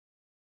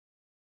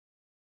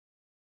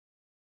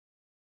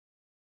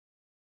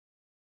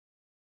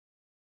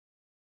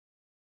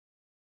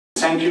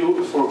thank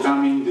you for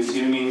coming this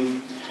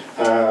evening.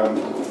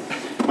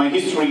 My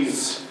history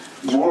is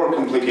more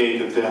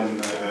complicated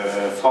than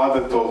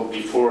Father told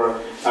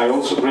before. I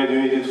also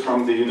graduated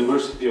from the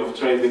University of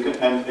Trade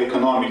and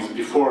Economics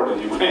before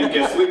the Ukrainian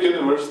Catholic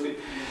University.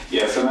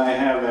 Yes, and I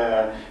have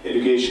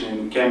education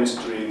in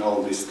chemistry and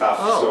all this stuff.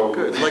 Oh, so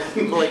good. Like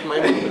my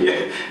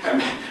yeah.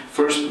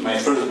 My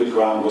first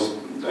background was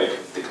like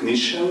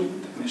technician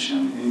in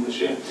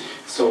English. Yeah.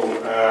 So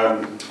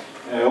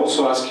I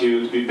also ask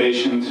you to be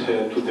patient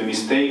to the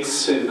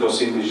mistakes because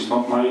English is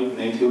not my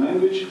native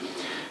language,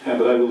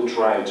 but I will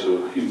try to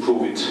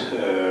improve it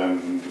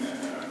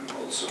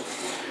also.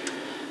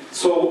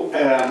 So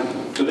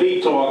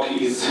today's talk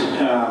is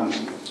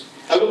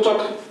I will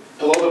talk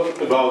a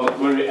lot about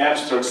very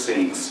abstract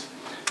things,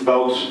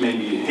 about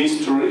maybe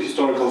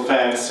historical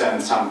facts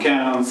and some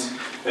canons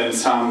and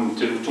some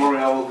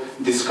territorial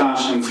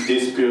discussions,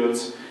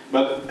 disputes.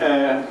 But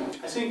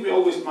I think we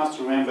always must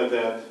remember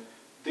that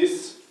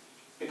this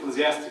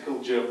ecclesiastical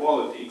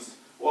geopolitics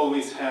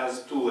always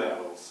has two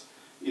levels.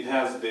 It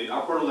has the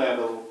upper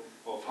level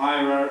of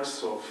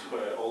hierarchs, of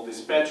all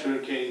these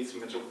patriarchates,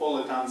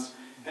 metropolitans,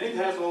 and it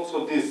has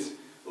also this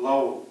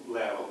low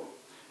level.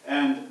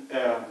 And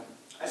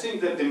I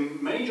think that the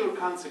major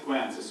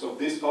consequences of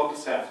this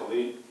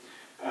autocephaly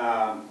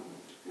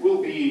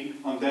will be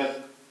on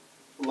that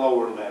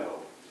lower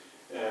level,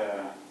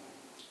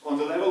 on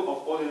the level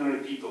of ordinary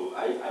people.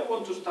 I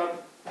want to start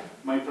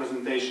my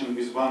presentation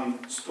with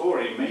one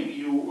story. Maybe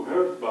you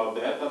heard about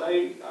that, but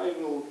I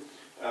will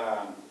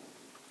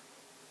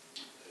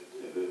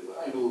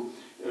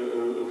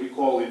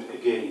recall it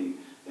again.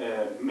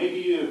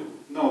 Maybe you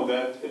know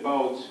that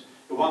about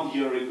 1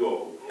 year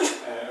ago,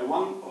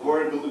 one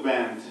horrible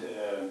event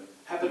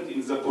happened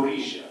in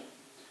Zaporizhia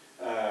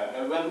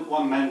when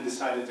one man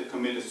decided to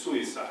commit a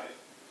suicide.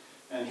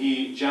 And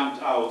he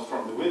jumped out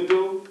from the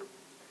window,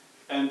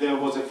 and there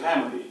was a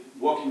family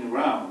walking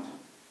around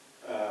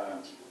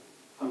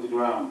on the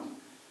ground.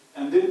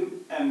 And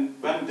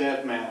when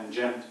that man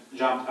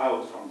jumped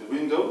out from the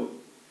window,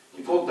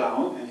 he fell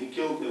down and he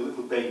killed a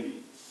little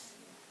baby.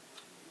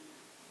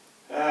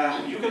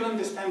 You can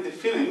understand the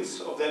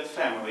feelings of that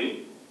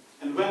family.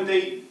 And when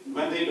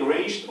they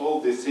arranged all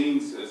the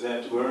things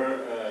that were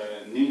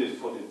needed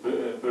for the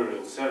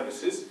burial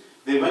services,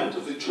 they went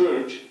to the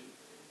church,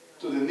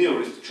 to the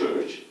nearest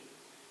church,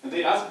 and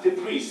they asked the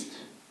priest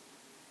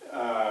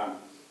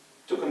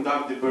to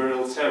conduct the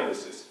burial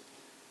services.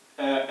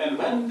 And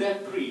when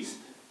that priest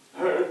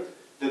heard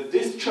that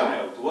this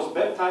child was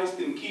baptized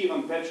in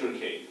Kievan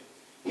Patriarchate,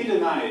 he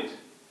denied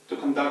to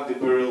conduct the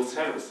burial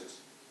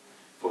services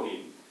for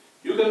him.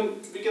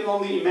 We can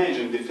only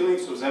imagine the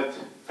feelings of that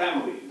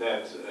family,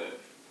 that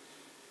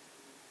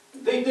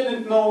they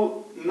didn't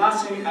know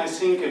nothing, I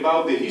think,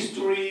 about the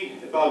history,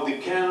 about the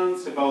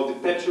canons, about the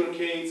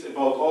patriarchates,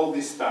 about all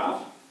this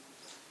stuff,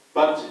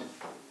 but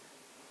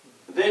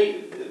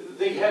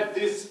they had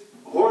this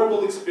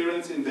horrible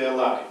experience in their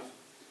life.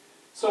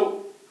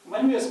 So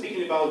when we are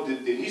speaking about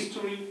the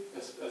history,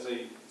 as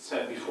I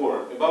said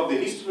before, about the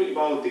history,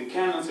 about the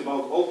canons,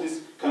 about all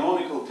these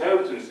canonical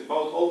territories,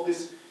 about all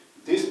these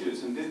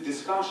disputes and these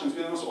discussions,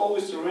 we must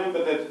always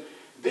remember that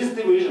this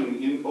division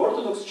in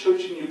Orthodox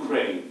Church in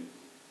Ukraine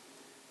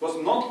was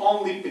not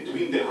only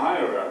between the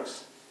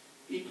hierarchs,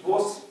 it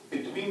was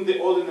between the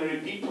ordinary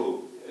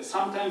people,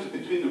 sometimes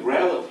between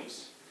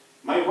relatives.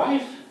 My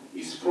wife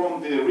is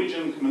from the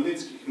region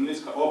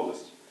Khmelnytska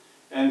Oblast,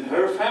 and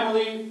her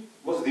family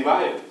was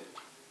divided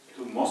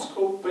to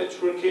Moscow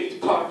Patriarchate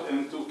part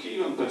and to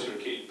Kievan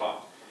Patriarchate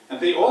part.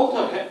 And they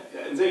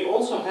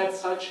also had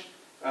such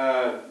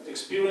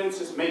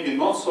experiences, maybe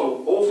not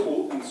so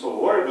awful and so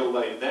horrible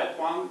like that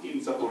one in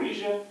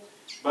Zaporizhia,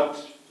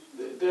 but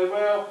there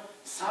were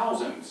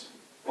thousands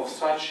of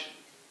such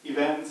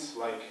events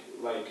like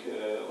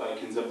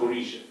in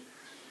Zaporizhia.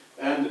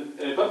 And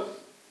but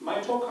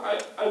my talk,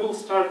 I will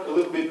start a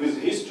little bit with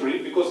history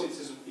because it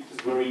is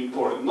very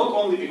important. Not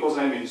only because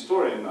I'm a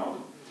historian now,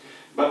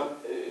 but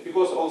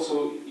because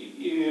also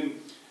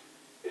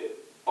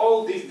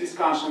all these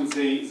discussions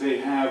they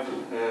have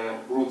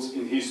roots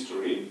in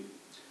history.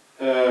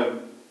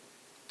 And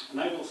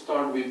I will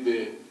start with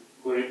the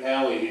very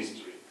early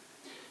history.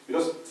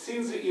 Because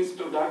since the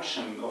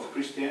introduction of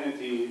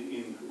Christianity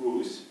in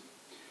Rus,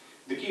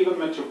 the Kievan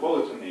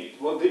Metropolitanate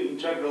was the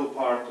integral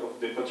part of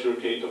the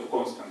Patriarchate of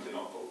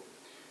Constantinople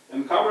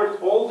and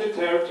covered all the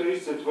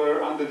territories that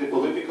were under the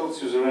political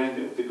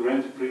suzerainty of the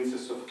Grand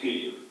Princes of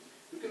Kiev.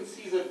 You can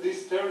see that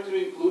this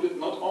territory included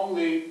not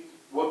only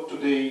what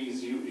today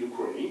is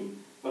Ukraine,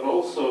 but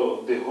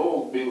also the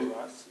whole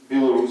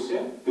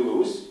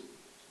Belarus,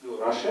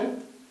 Russia,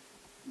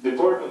 the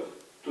part of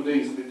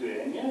today's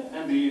Lithuania,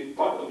 and the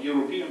part of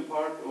European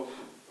part of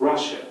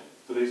Russia,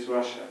 today's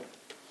Russia.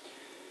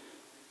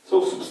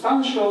 So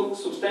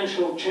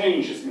substantial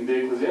changes in the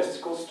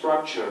ecclesiastical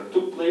structure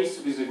took place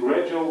with the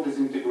gradual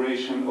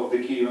disintegration of the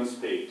Kievan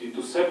state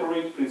into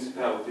separate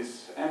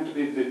principalities and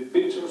with the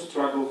bitter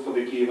struggle for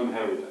the Kievan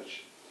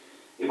heritage.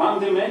 Among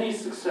the many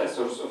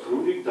successors of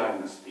Ruric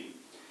dynasty,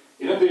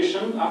 In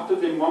addition, after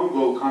the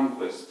Mongol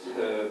conquest,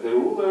 the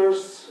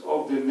rulers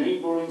of the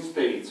neighboring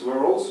states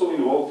were also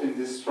involved in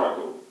this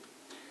struggle.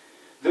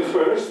 The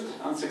first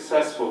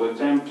unsuccessful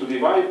attempt to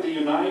divide the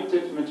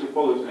united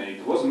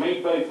metropolitanate was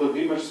made by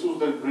Vladimir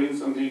Suzdal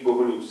Prince Andrei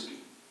Bogolyubsky,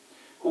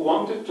 who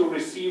wanted to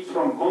receive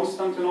from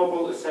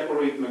Constantinople a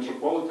separate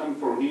metropolitan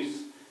for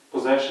his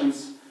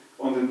possessions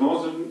on the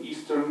northern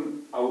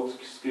eastern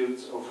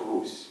outskirts of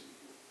Rus.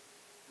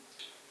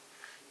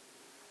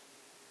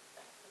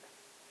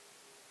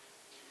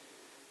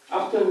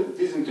 After the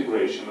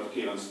disintegration of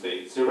Kievan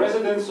states, the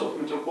residence of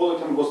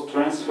metropolitan was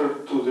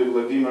transferred to the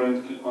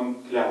Vladimiran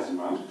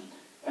Klязьма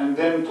and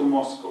then to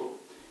Moscow.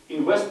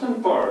 In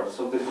western parts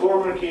of the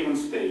former Kievan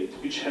state,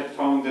 which had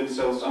found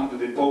themselves under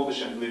the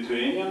Polish and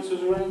Lithuanian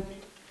suzerainty,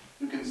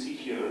 you can see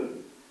here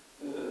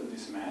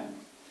this map,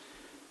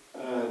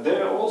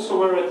 there also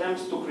were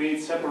attempts to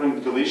create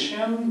separate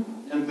Galician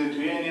and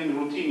Lithuanian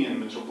Ruthenian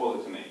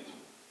metropolitanate.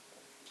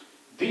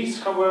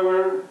 These,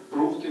 however,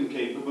 proved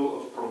incapable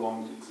of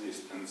prolonged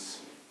existence.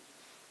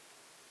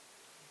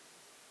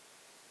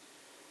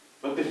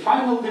 But the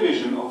final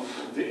division of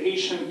the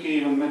ancient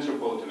Kievan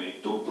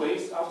metropolitanate took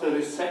place after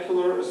the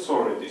secular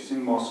authorities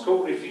in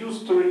Moscow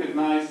refused to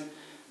recognize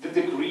the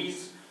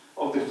decrees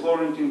of the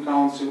Florentine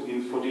Council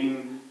in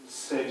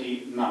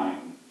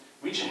 1439,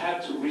 which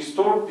had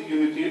restored the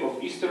unity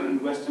of Eastern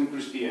and Western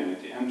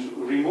Christianity and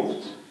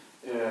removed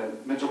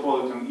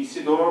Metropolitan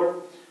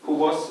Isidore, who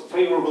was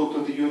favorable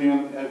to the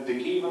union at the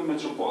Kievan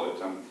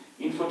metropolitan.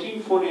 In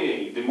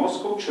 1448, the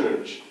Moscow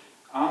Church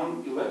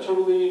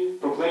unilaterally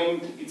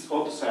proclaimed its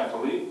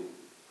Autocephaly,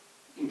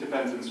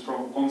 independence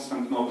from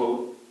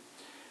Constantinople,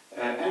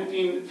 and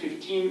in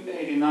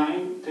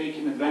 1589,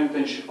 taking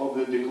advantage of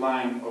the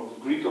decline of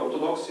Greek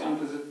Orthodoxy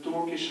under the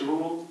Turkish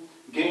rule,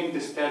 gained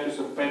the status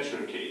of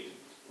Patriarchate,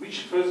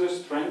 which further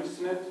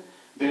strengthened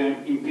the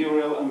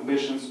imperial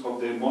ambitions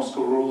of the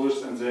Moscow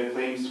rulers and their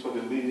claims for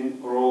the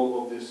leading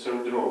role of the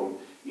Third Rome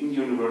in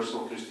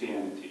universal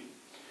Christianity.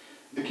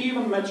 The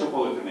Kievan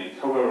metropolitanate,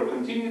 however,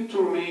 continued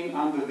to remain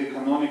under the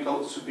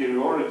canonical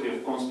superiority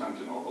of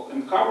Constantinople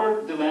and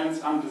covered the lands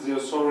under the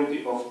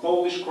authority of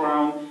Polish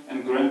crown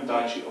and Grand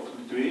Duchy of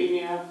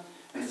Lithuania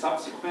and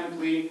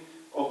subsequently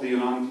of the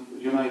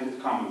United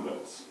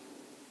Commonwealths.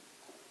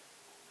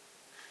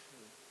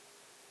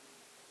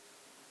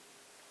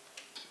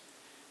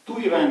 Two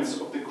events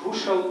of the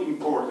crucial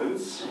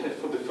importance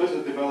for the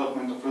further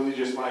development of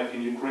religious life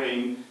in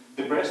Ukraine,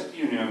 the Brest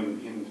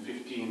Union in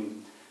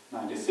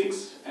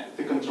 1596, and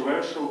the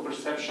controversial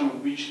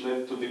perception which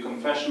led to the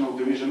confessional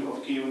division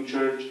of Kievan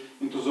Church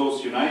into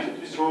those united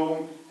with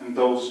Rome and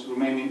those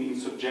remaining in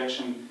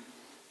subjection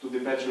to the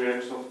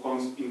Patriarchs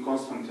in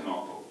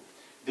Constantinople.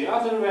 The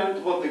other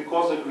event was the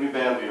Cossack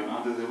rebellion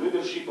under the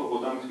leadership of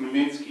Bogdan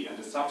Khmelnytsky and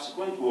the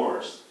subsequent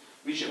wars,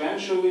 which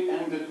eventually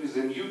ended with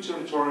a new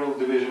territorial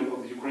division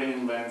of the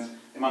Ukrainian lands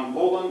among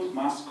Poland,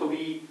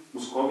 Muscovy,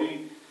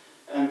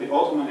 and the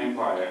Ottoman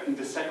Empire in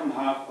the second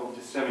half of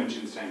the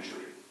 17th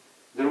century.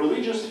 The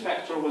religious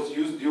factor was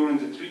used during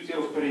the Treaty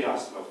of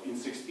Pereyaslav in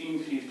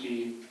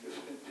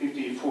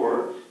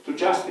 1654 to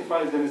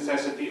justify the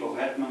necessity of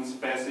Hetman's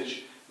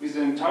passage with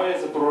the entire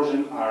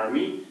Zaporozhian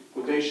army,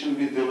 quotation,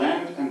 with the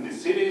land and the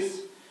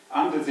cities,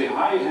 under the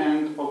high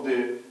hand of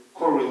the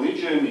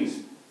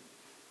co-religionist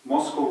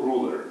Moscow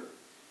ruler.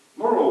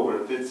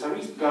 Moreover, the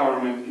Tsarist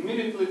government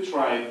immediately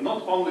tried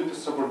not only to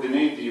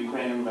subordinate the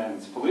Ukrainian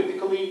lands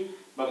politically,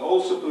 but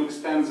also to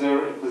extend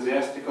their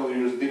ecclesiastical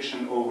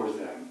jurisdiction over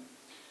them.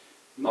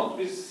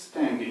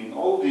 Notwithstanding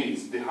all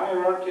these, the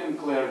hierarchy and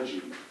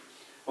clergy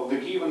of the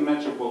Kievan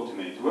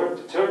metropolitanate were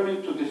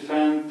determined to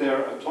defend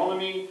their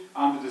autonomy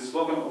under the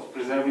slogan of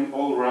preserving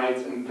all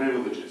rights and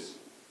privileges.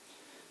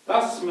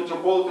 Thus,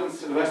 Metropolitan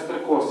Sylvester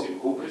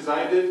Kosyv, who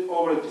presided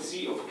over the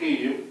See of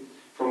Kiev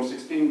from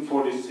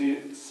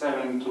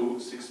 1647 to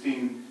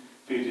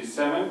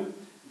 1657,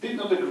 did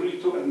not agree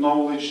to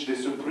acknowledge the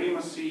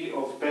supremacy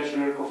of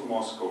Patriarch of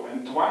Moscow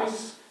and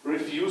twice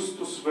refused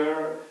to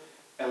swear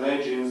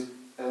allegiance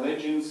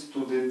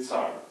to the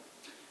Tsar.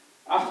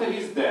 After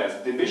his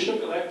death, the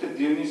bishop elected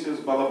Dionysius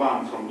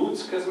Balaban from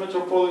Lutsk as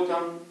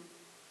metropolitan.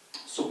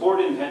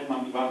 Supporting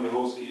Hetman Ivan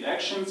Vyhovsky's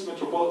actions,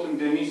 Metropolitan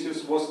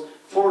Dionysius was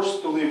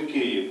forced to leave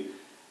Kiev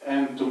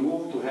and to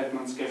move to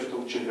Hetman's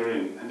capital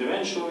Cheherin, and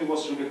eventually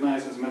was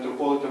recognized as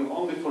metropolitan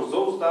only for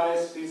those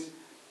dioceses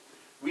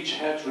which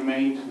had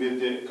remained with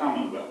the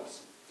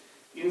Commonwealths.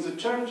 In the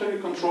territory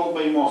controlled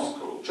by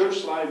Moscow,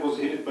 church life was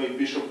headed by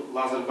Bishop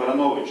Lazar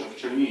Baranovich of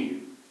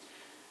Chernihiv.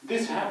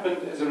 This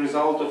happened as a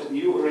result of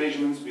new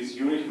arrangements with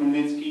Yuri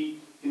Khmelnytsky,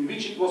 in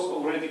which it was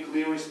already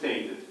clearly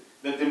stated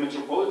that the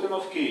Metropolitan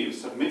of Kiev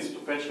submits to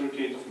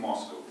Patriarchate of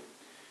Moscow.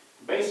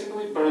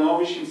 Basically,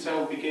 Baranovich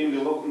himself became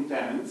the locum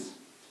tenens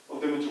of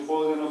the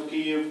Metropolitan of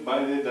Kiev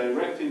by the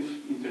direct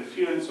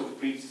interference of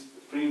Prince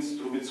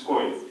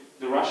Trubetskoy,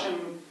 the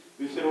Russian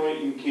viceroy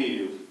in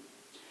Kiev,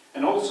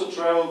 and also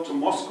traveled to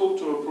Moscow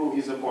to approve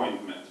his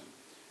appointment.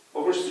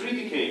 Over 3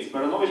 decades,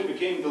 Baranovich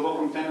became the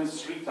locum tenens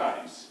 3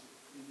 times.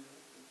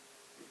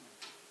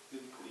 Is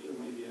it clear?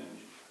 Maybe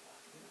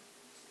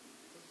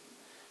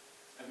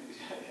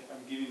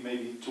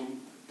maybe too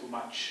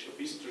much of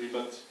history,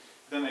 but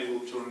then I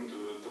will turn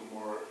to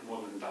more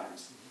modern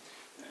times.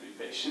 Be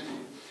patient.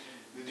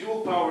 The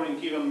dual power in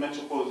Kievan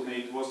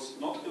Metropolitanate was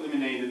not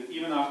eliminated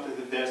even after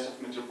the death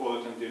of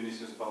Metropolitan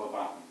Dionysius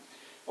Balaban.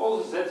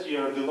 Also that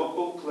year, the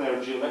local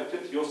clergy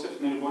elected Joseph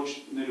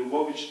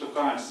Nerubovich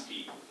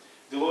Tokarsky,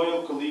 the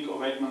loyal colleague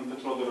of Hetman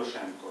Petro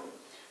Doroshenko,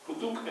 who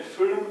took a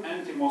firm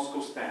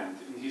anti-Moscow stand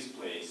in his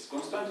place.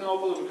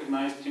 Constantinople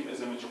recognized him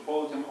as a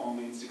metropolitan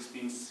only in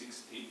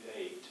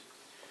 1668.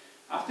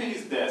 After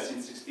his death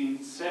in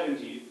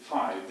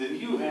 1675, the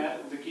new head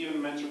of the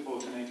Kievan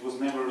Metropolitanate was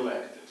never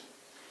elected.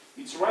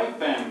 Its right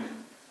bank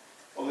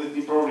of the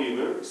Dnipro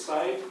River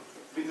side,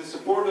 with the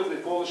support of the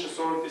Polish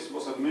authorities,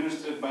 was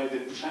administered by the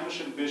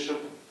Przemysl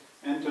bishop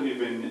Anatolii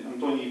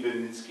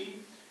Babynskyi,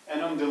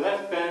 and on the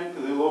left bank,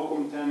 the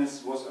local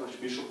tennis was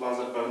Archbishop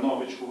Lazar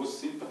Barnovich, who was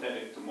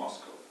sympathetic to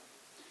Moscow.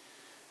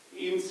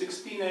 In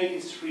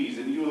 1683,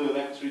 the newly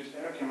elected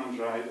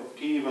archimandrite of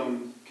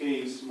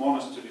Kiev's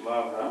monastery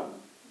Lavra,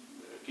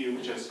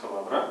 Kiev-Pecherska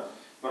Lavra,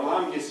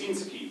 Varlam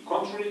Yasinski,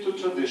 contrary to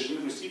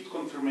tradition, received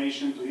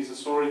confirmation to his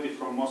authority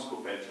from Moscow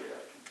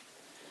Patriarch.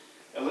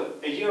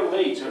 A year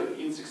later,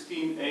 in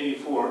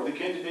 1684, the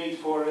candidate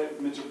for a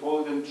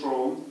metropolitan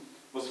throne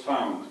was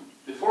found.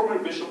 The former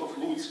bishop of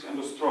Lutsk and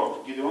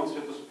Ostrov, Gideon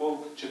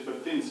Sviatoslav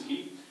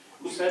Chetvertinsky,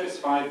 who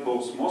satisfied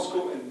both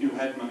Moscow and new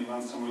hetman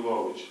Ivan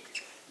Samuilovich.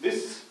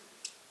 This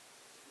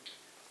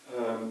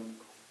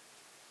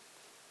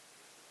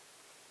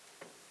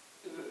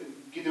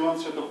Gideon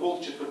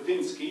Sviatoslav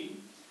Chetvertinsky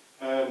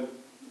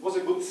was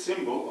a good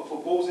symbol of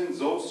opposing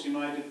those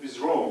united with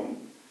Rome.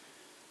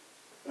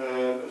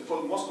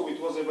 For Moscow it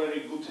was a very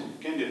good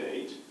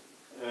candidate.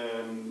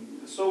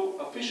 So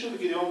officially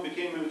Gideon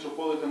became a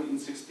metropolitan in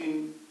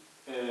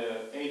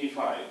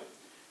 1685.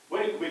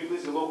 Very quickly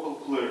the local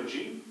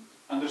clergy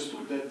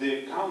understood that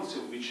the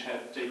council which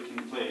had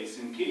taken place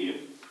in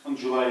Kiev on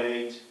July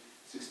 8,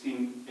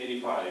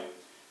 1685,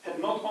 had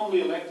not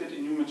only elected a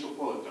new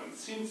metropolitan.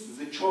 Since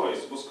the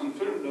choice was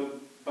confirmed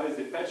by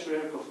the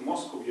Patriarch of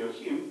Moscow,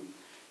 Joachim,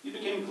 it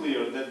became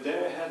clear that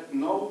there had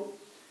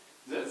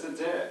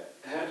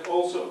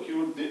also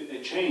occurred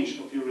a change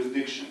of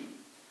jurisdiction.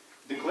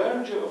 The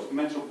clergy of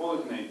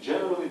Metropolitanate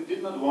generally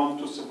did not want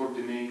to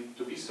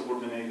be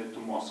subordinated to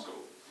Moscow.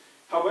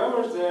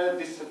 However, their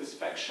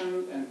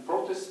dissatisfaction and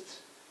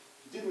protest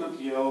did not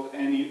yield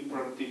any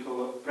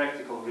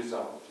practical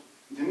result.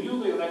 The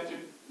newly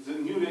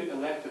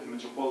elected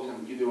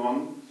Metropolitan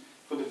Gideon,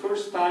 for the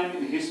first time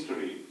in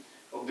history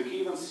of the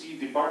Kievan See,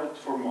 departed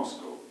for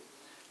Moscow,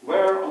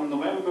 where on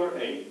November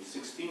 8,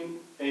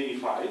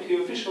 1685, he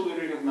officially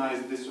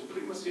recognized the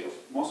supremacy of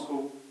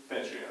Moscow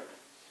Patriarch.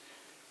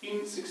 In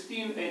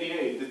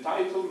 1688, the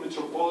title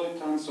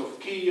Metropolitans of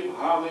Kiev,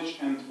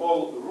 Halych and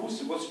all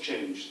Rus was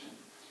changed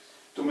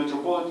to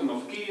Metropolitan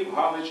of Kiev,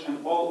 Halych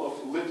and all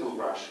of Little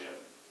Russia.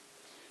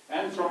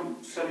 And from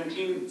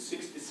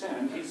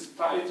 1767, his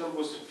title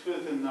was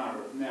further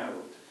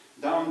narrowed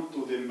down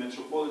to the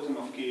Metropolitan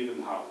of Kiev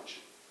and Halych.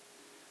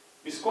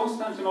 With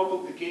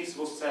Constantinople, the case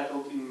was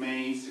settled in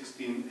May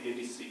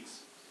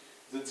 1686.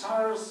 The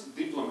Tsar's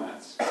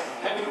diplomats,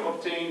 having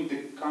obtained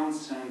the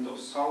consent of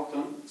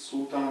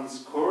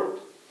Sultan's court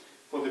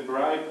for the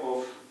bribe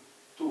of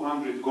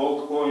 200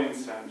 gold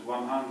coins and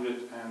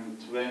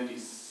 120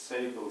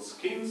 sable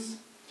skins,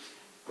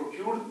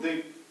 procured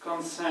the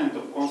consent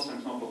of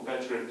Constantinople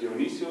Patriarch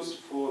Dionysius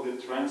for the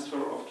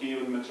transfer of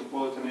Kievan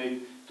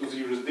Metropolitanate to the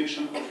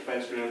jurisdiction of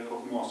Patriarch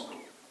of Moscow.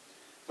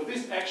 For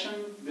this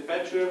action, the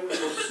Patriarch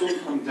was soon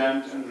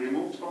condemned and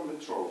removed from the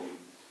throne,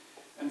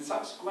 and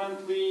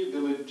subsequently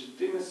the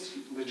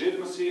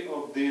legitimacy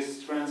of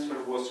this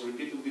transfer was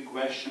repeatedly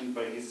questioned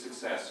by his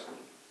successor.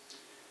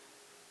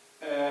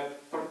 A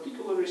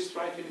particularly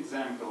striking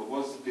example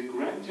was the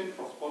granting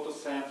of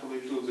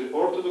Autocephaly to the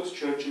Orthodox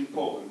Church in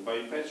Poland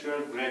by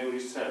Patriarch Gregory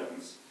VII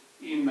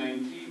in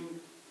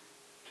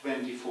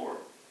 1924.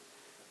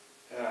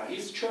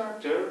 His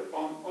charter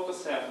on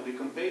autocephaly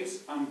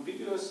contains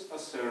ambiguous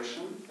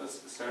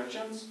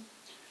assertions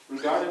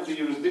regarding the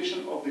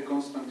jurisdiction of the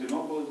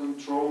Constantinopolitan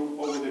throne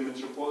over the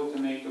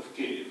Metropolitanate of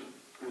Kiev.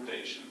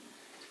 Quotation.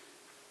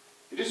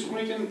 It is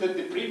written that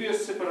the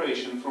previous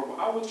separation from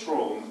our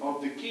throne of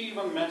the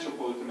Kievan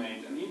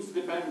Metropolitanate and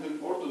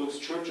independent Orthodox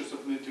Churches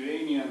of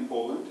Lithuania and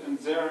Poland and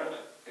their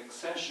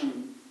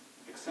accession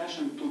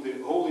to the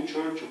Holy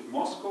Church of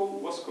Moscow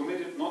was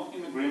committed not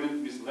in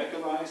agreement with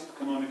legalized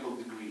canonical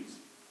decrees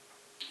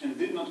and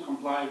did not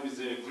comply with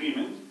the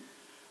agreement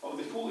of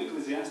the full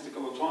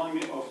ecclesiastical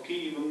autonomy of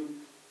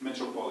Kievan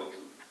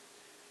Metropolitan,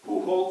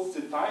 who holds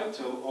the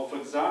title of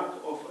Exarch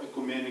of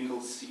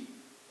Ecumenical See.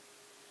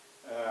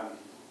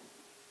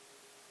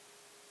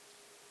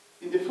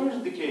 In the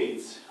first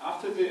decades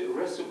after the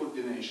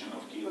resubordination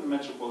of Kievan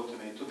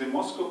Metropolitanate to the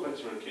Moscow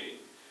Patriarchate,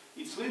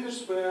 its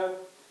leaders were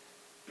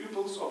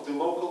pupils of the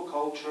local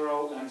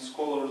cultural and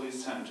scholarly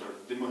center,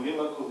 the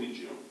Mohila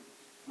Collegium.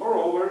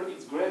 Moreover,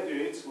 its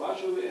graduates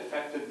largely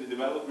affected the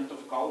development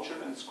of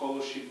culture and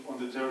scholarship on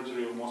the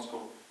territory of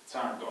Moscow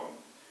Tsardom.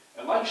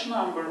 A large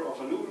number of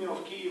alumni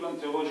of Kievan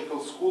Theological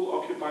School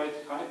occupied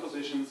high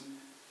positions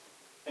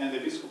and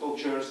episcopal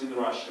chairs in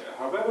Russia.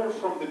 However,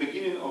 from the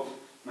beginning of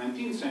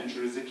 19th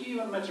century, the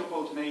Kievan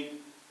Metropolitanate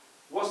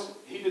was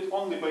headed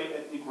only by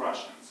ethnic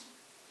Russians.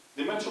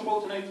 The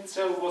Metropolitanate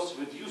itself was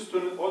reduced to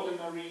an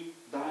ordinary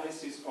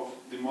diocese of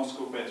the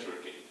Moscow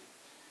Patriarchate.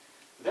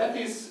 That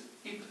is,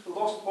 it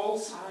lost all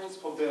signs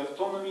of the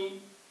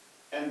autonomy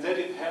and that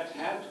it had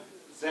had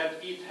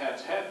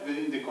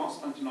within the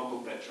Constantinople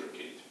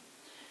Patriarchate.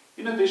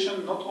 In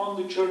addition, not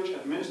only church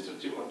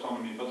administrative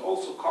autonomy, but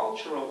also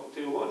cultural,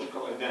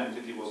 theological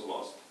identity was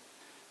lost.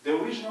 The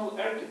original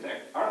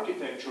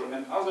architecture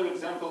and other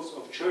examples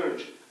of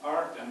church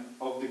art and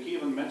of the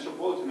Kievan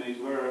Metropolitanate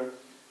were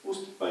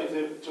used by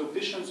the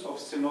traditions of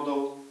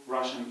synodal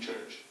Russian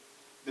Church.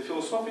 The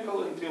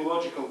philosophical and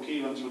theological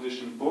Kievan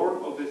tradition,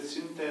 born of the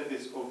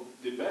synthesis of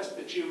the best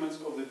achievements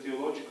of the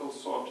theological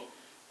thought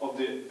of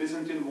the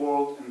Byzantine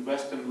world and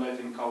Western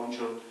Latin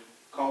culture,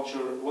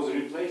 was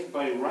replaced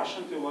by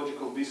Russian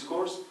theological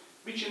discourse,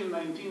 which in the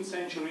 19th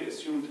century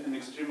assumed an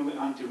extremely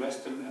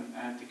anti-Western and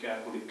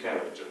anti-Catholic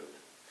character.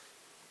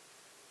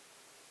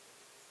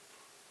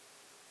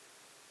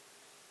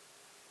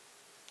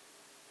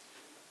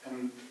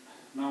 And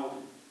now,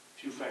 a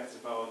few facts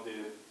about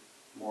the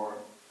more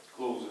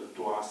closer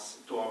to us,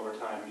 to our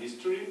time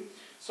history.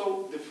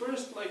 So the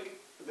first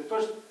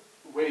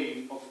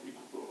wave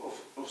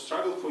of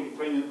struggle for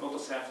Ukrainian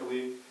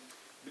autocephaly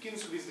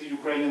begins with the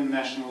Ukrainian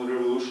National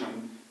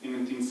Revolution in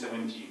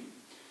 1917.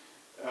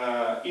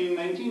 In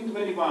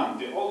 1921,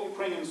 the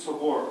All-Ukrainian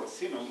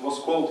Synod was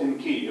called in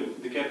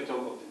Kiev, the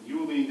capital of the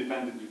newly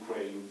independent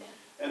Ukraine,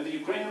 and the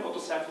Ukrainian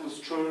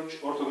Autocephalous Church,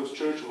 Orthodox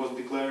Church, was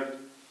declared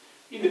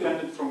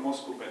independent from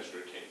Moscow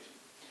Patriarchate.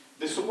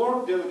 The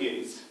Sobor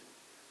delegates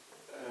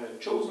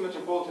chose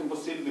Metropolitan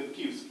Vasily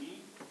Babynskyi,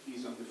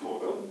 he's on the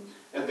photo,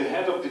 at the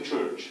head of the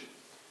church.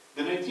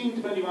 The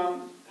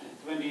 1921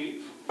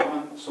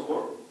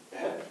 Sobor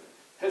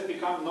has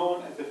become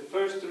known as the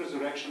first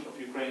resurrection of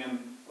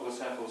Ukrainian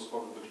Autocephalous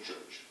Orthodox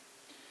Church.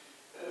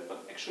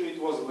 But actually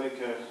it was like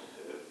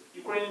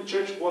Ukrainian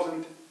Church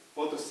wasn't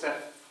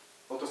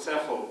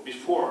autocephal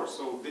before,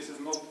 so this is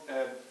not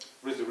a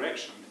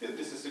resurrection,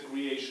 this is a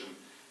creation.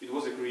 It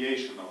was a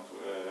creation of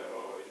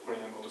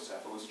Ukrainian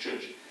Autocephalous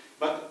Church.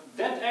 But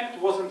that act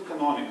wasn't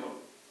canonical,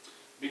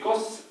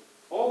 because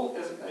all,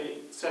 as I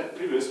said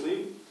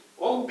previously,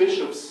 all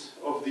bishops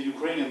of the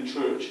Ukrainian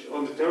Church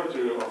on the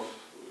territory of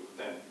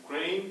then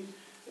Ukraine,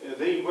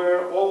 they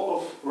were all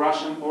of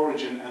Russian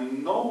origin,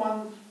 and no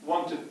one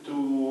wanted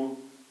to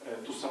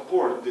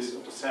support this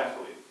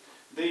autocephaly.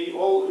 They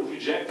all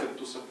rejected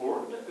to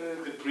support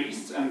the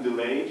priests and the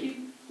laity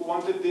who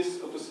wanted this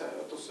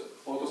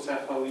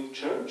autocephaly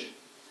church.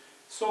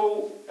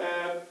 So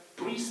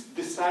priests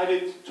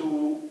decided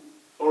to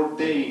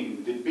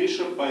ordain the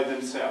bishop by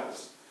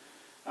themselves.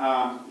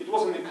 It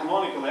wasn't a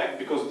canonical act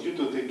because due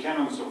to the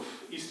canons of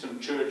Eastern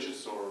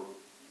churches or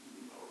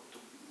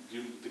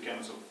due to the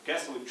canons of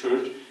Catholic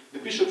Church, the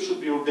bishop should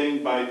be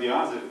ordained by the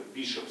other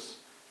bishops,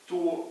 2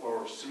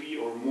 or 3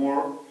 or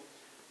more,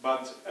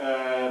 but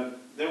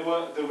there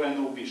were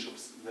no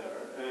bishops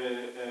there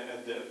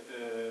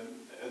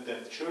at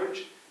that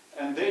church,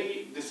 and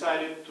they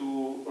decided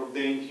to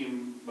ordain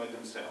him by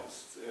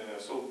themselves.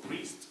 So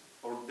priests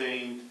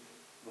ordained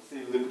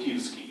Vasily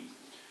Babynskyi.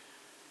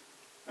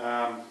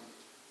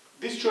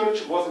 This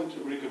church wasn't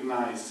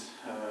recognized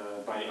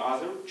by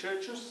other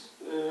churches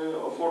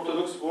of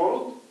Orthodox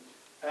world,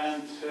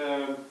 and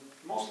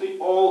mostly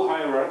all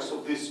hierarchs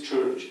of this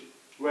church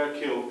were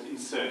killed in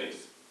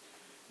 30s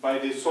by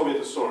the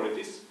Soviet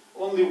authorities.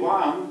 Only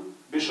one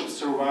bishop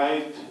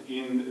survived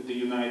in the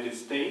United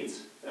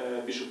States,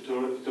 Bishop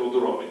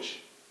Teodorovich.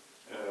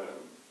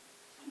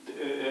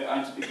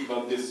 I'm speaking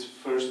about this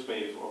first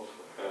wave of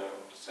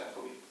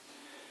autocephaly.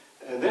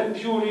 Then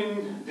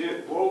during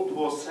the World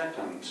War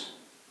II,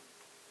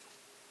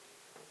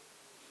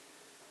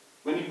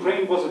 when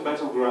Ukraine was a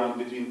battleground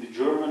between the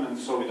German and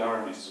Soviet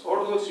armies,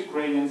 Orthodox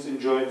Ukrainians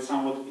enjoyed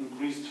somewhat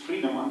increased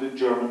freedom under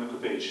German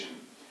occupation.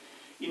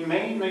 In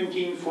May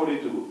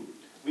 1942,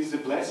 with the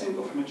blessing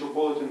of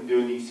Metropolitan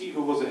Babynskyi,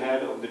 who was the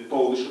head of the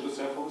Polish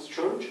Autocephalous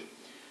Church,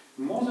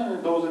 more than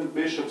a dozen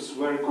bishops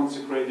were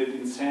consecrated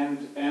in St.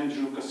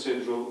 Andrew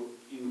Cathedral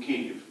in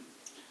Kiev.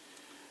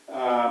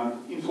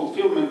 In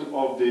fulfillment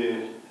of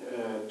the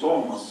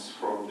Tomos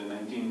from the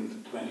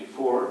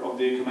 1924 of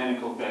the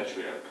Ecumenical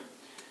Patriarch.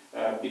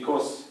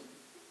 Because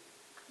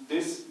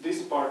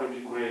this part of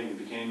Ukraine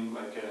became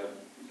like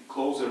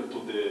closer to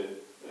the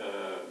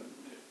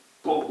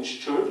Polish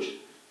Church,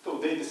 so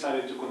they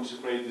decided to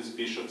consecrate these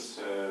bishops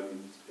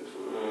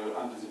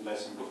under the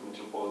blessing of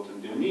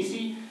Metropolitan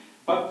Babynskyi.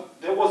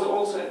 But there was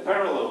also a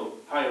parallel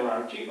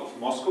hierarchy of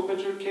Moscow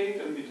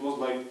Patriarchate, and it was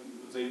like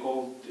they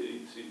called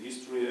it in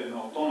history an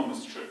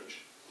autonomous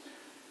church.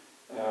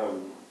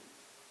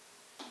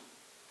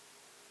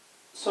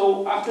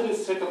 So after the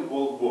Second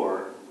World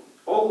War,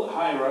 all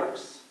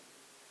hierarchs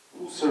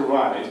who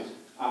survived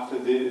after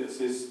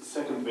this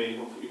second wave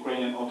of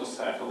Ukrainian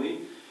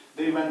autocephaly,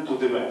 they went to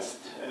the West.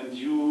 And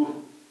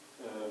you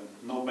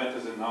know better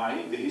than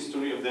I the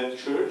history of that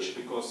church,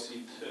 because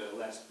it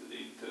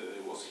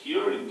was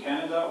here in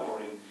Canada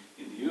or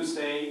in the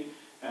USA,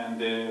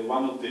 and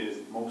one of the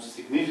most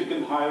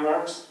significant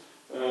hierarchs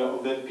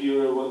of that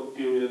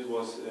period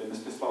was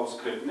Mstislav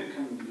Skripnik,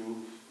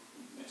 and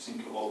I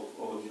think all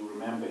of you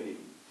remember him.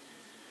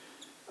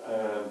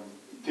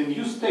 The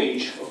new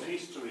stage of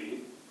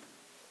history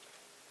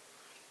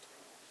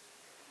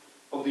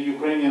of the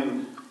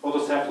Ukrainian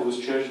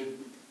Autocephalous Church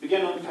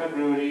began on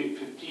February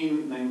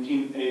 15,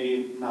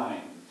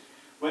 1989,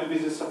 when,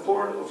 with the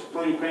support of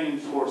pro-Ukrainian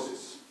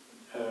forces,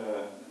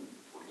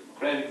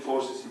 democratic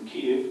forces in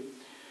Kiev,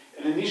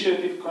 an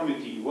initiative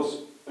committee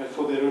was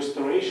for the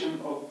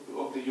restoration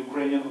of the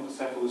Ukrainian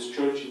Autocephalous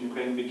Church in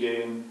Ukraine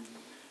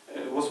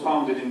was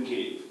founded in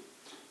Kiev.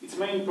 Its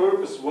main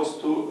purpose was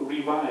to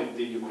revive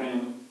the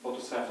Ukrainian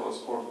Autocephalous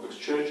Orthodox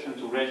Church and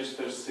to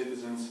register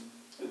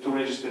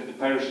the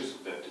parishes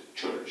of that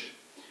church.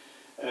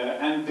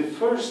 And the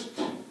first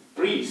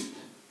priest,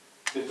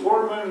 the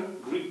former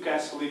Greek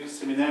Catholic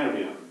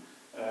seminarian,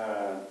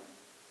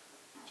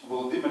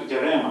 Volodymyr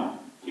Yarema,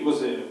 he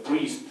was a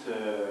priest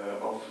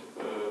of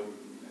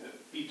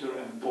Peter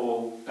and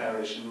Paul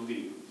parish in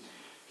Lviv.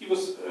 He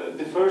was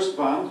the first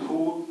one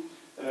who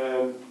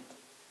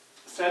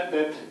said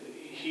that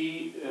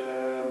he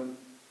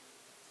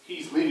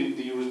is leaving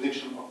the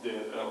jurisdiction of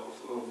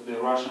the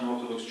Russian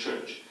Orthodox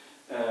Church,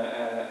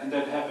 and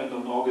that happened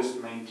on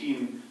August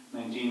 19,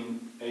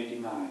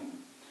 1989.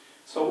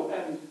 So,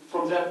 and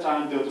from that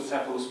time, the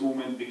Autocephalous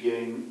movement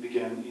began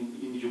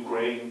in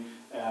Ukraine,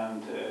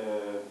 and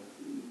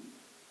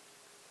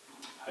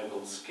I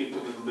will skip a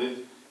little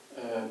bit.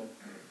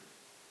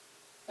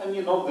 And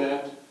you know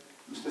that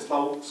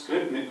Mstislav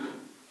Skripnik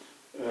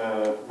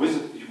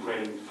visited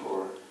Ukraine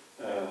for,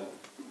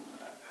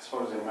 as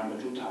far as I remember,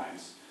 2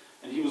 times.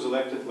 And he was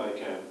elected but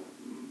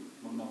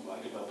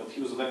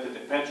he was elected a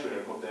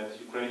patriarch of that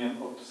Ukrainian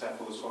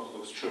Autocephalous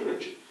Orthodox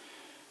Church.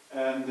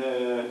 And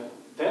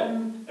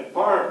then a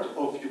part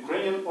of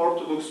Ukrainian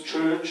Orthodox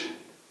Church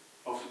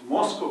of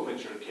Moscow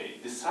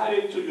Patriarchate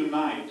decided to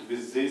unite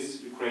with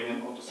this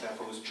Ukrainian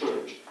Autocephalous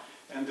Church.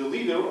 And the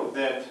leader of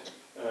that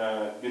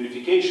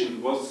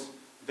unification was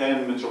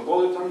then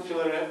Metropolitan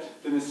Filaret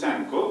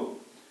Denisenko,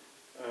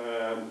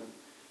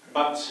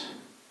 but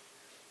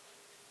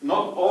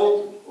not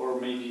all, or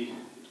maybe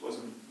it would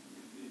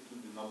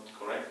be not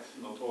correct,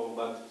 not all,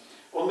 but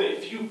only a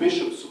few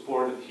bishops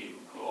supported him.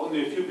 Only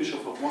a few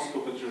bishops of Moscow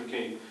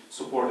Patriarchate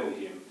supported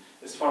him.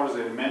 As far as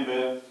I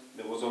remember,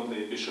 there was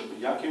only Bishop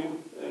Yakov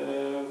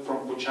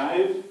from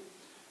Pochaev,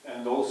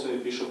 and also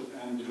Bishop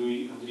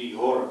Andrei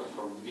Horak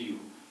from Lviv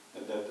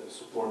that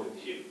supported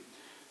him.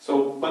 So,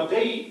 but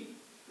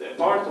they're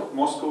part of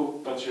Moscow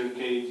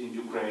Patriarchate in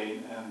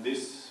Ukraine, and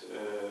this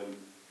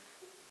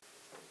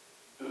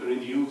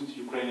renewed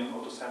Ukrainian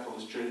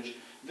Autocephalous Church,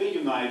 they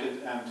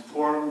united and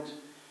formed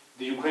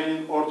the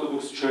Ukrainian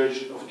Orthodox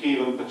Church of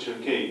Kievan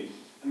Patriarchate.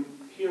 And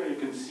here you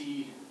can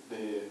see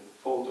the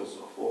photos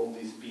of all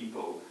these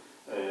people.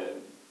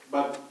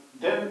 But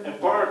then a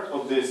part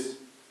of this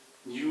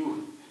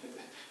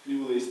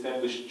newly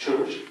established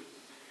church,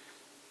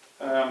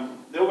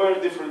 there were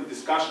different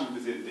discussions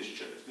within this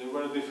church. There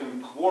were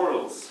different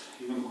quarrels,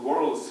 even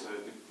quarrels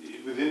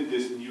within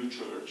this new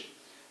church.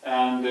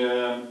 And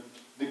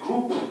the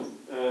group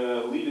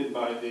led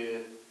by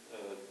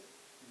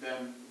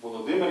then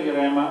Volodymyr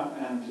Yarema,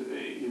 and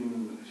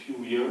in a few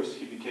years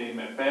he became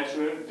a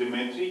patriarch,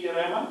 Dmitry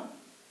Yarema.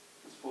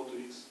 This photo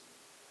is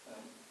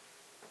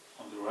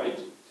on the right.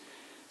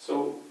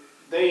 So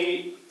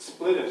they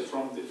split it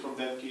from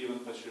that Kievan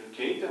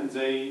Patriarchate, and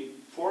they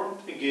formed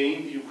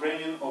again the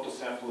Ukrainian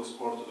Autocephalous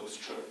Orthodox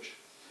Church.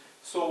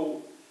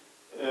 So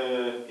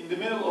in the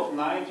middle of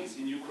the 90s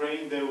in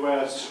Ukraine there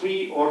were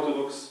 3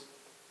 Orthodox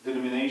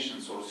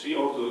denominations, or 3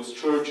 Orthodox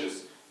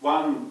churches.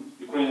 One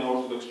Ukrainian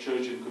Orthodox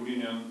Church in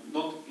communion,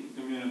 not in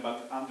communion,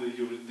 but under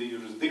the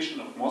jurisdiction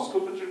of Moscow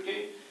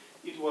Patriarchate.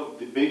 It was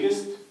the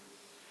biggest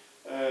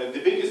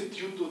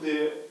due to the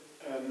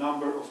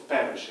number of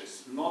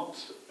parishes, not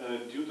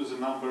due to the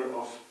number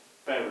of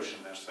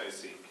parishioners, I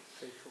think.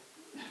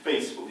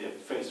 Faithful, yeah,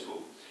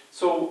 faithful.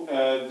 So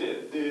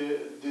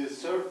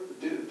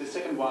the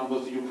second one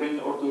was the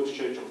Ukrainian Orthodox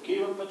Church of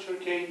Kievan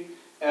Patriarchate,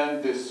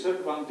 and the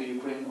third one, the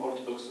Ukrainian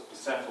Orthodox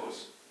Autocephalous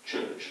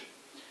Church.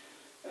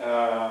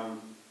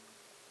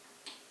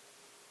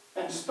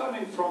 And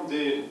starting from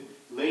the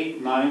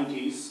late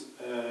 90s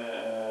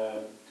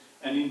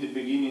and in the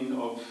beginning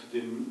of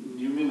the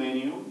new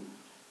millennium,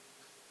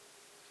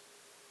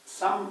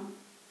 some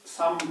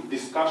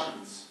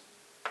discussions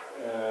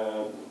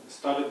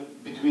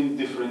started between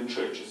different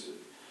churches.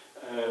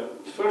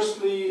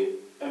 Firstly,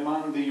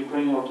 among the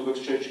Ukrainian Orthodox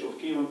Church of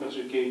Kievan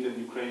Patriarchate and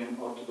Ukrainian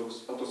Orthodox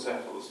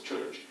Autocephalous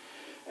Church.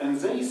 And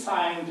they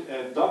signed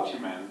a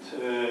document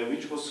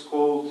which was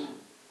called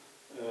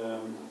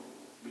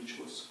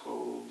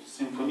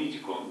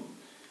Symphonitikon.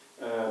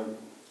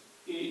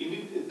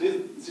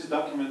 This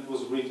document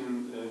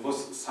was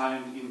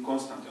signed in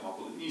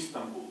Constantinople, in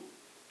Istanbul,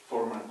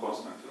 former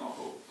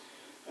Constantinople.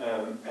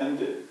 And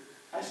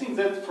I I think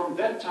that from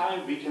that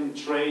time we can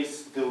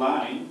trace the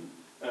line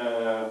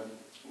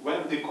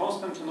when the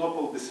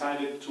Constantinople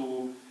decided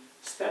to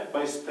step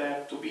by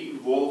step to be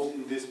involved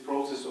in this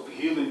process of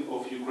healing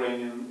of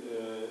Ukrainian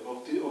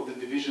of the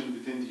division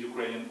within the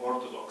Ukrainian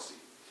Orthodoxy.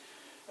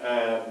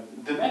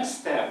 The next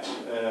step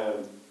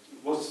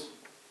was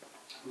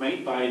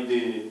made by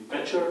the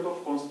Patriarch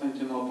of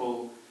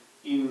Constantinople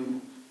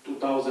in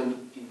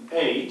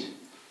 2008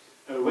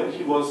 when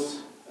he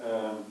was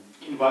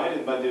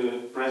invited by the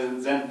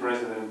then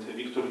President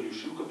Viktor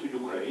Yushchenko to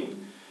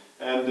Ukraine.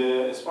 And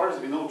as far as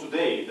we know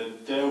today,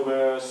 that there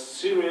were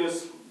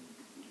serious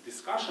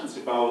discussions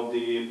about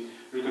the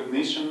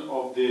recognition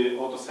of the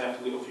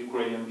Autocephaly of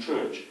Ukrainian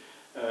Church.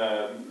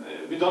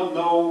 We don't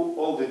know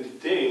all the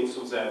details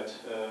of that,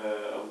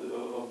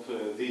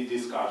 these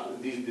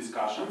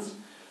discussions,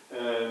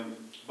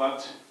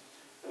 but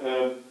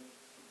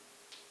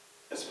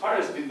as far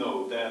as we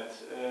know that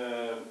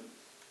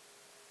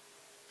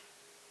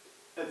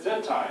at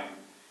that time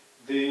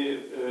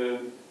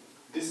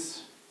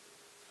this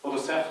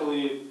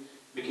Autocephaly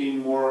became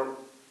more,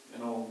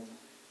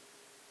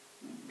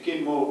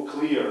 became more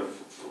clear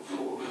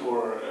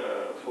for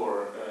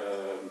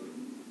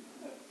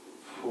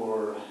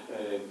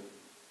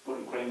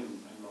Ukrainian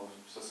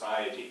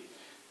society,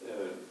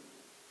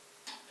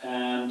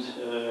 and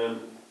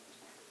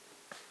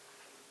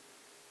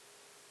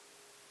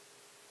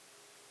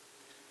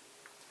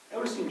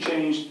everything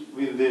changed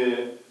with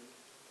the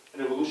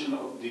revolution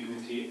of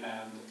dignity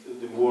and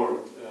the war,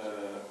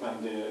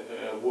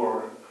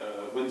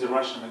 when the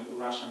Russian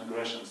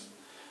aggressions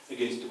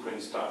against Ukraine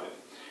started.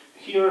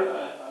 Here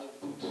I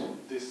put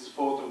this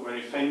photo,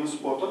 very famous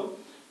photo,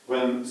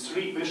 when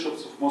 3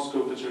 bishops of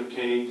Moscow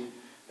Patriarchate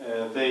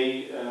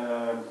they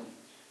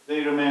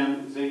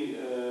remained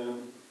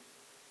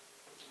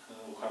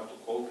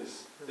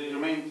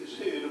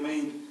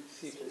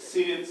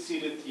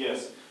seated,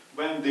 yes,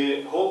 when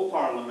the whole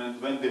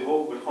parliament, when the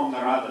whole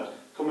Verkhovna Rada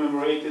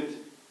commemorated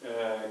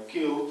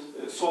killed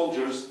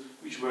soldiers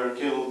which were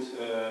killed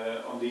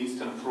on the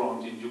Eastern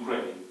Front in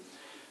Ukraine.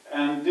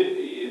 And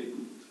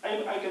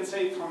I can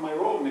say from my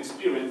own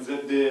experience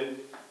that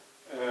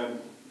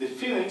the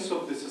feelings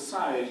of the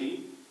society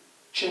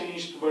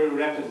changed very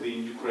rapidly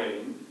in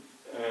Ukraine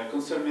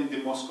concerning the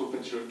Moscow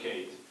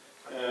Patriarchate.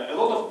 A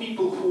lot of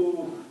people who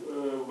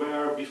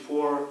were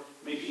before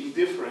maybe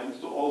indifferent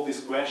to all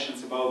these questions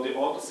about the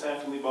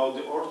Autocephaly, about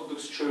the Orthodox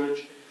Church,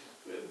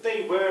 they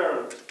were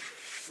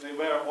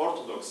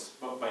Orthodox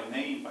by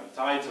name, by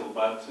title,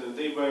 but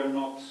they were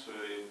not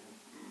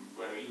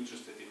very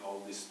interested in all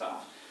this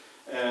stuff.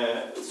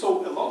 So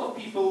a lot of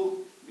people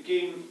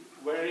became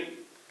very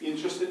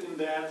interested in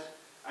that.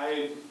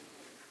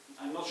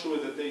 I'm not sure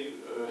that they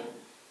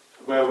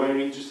were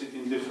very interested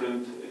in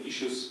different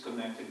issues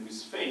connected with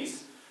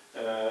faith,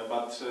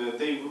 but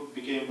they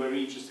became very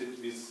interested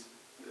with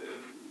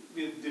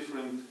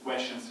different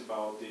questions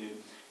about the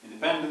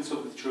independence of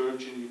the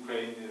church in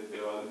Ukraine,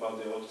 about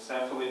the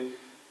Autocephaly.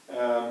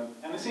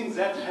 And I think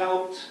that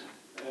helped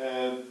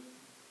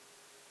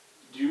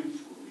the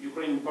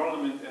Ukrainian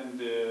parliament, and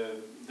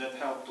that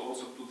helped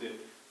also to the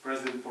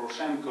President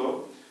Poroshenko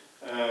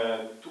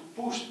to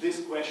push this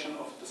question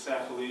of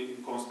Autocephaly in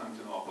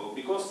Constantinople,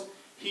 because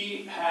he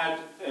had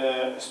a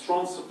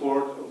strong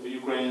support of the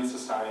Ukrainian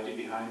society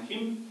behind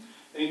him.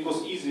 It was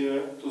easier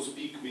to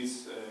speak with,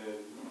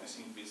 I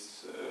think, with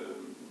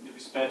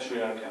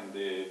Patriarch and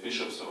the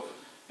bishops of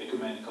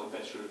Ecumenical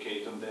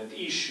Patriarchate on that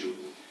issue.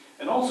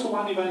 And also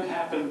one event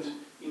happened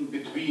in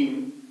between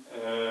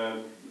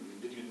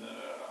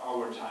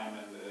our time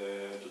and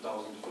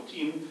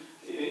 2014.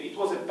 It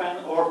was a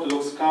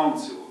pan-Orthodox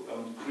council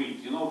on Crete.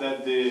 You know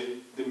that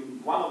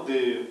one of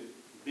the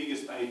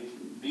biggest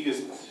ideas,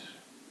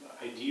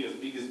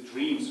 biggest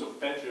dreams of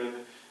Patriarch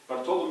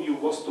Bartholomew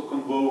was to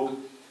convoke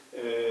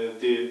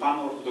the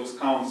pan-Orthodox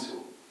council.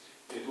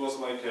 It was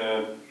like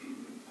a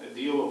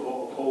deal of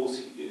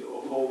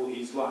all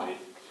his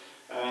life.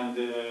 And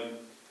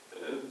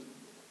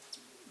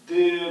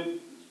the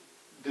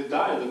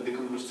dialogue, the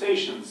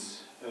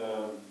conversations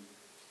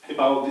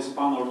about this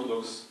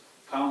pan-Orthodox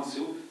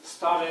council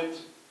started,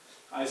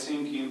 I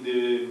think, in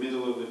the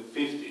middle of the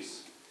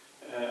 50s.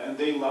 And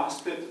they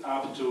lasted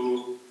up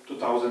to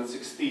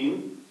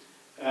 2016.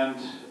 And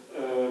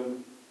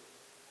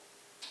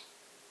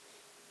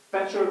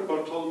Patriarch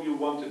Bartholomew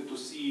wanted to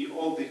see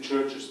all the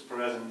churches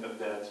present at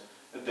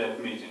that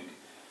meeting.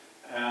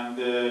 And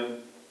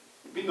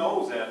we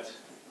know that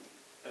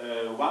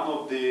one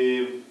of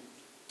the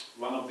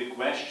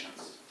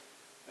questions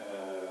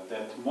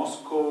that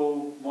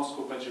Moscow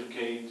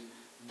Patriarchate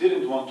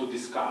didn't want to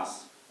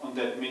discuss on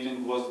that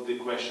meeting was the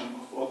question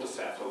of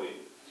Autocephaly.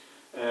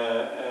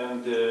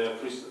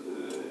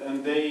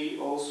 And they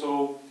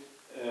also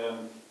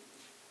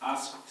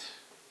asked,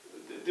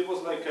 there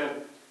was like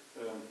a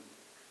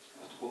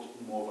what's called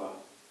umova.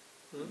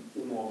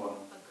 Umova.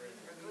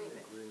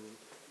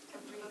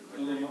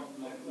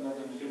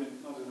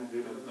 Not an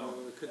agreement, no.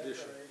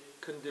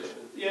 Condition.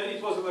 Yeah, it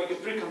was like a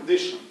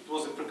precondition. It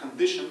was a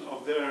precondition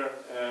of their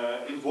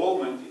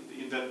involvement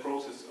in that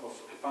process of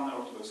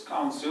pan-Orthodox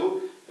Council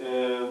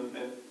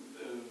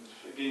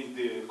against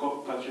the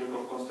Patriarch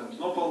of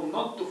Constantinople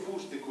not to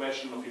push the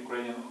question of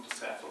Ukrainian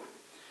autocephaly.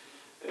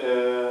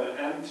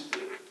 And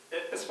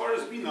as far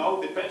as we know,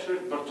 the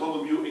Patriarch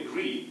Bartholomew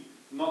agreed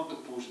not to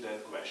push that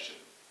question.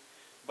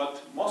 But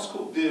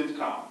Moscow didn't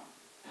come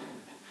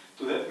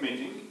to that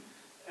meeting,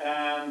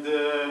 and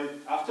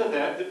after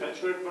that the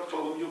Patriarch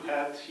Bartholomew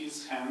had his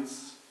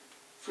hands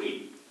free.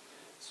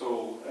 So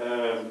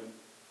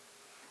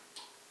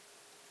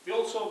we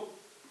also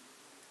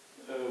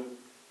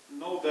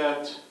know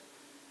that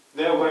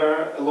there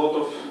were a lot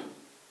of,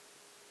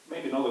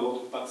 maybe not a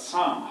lot, but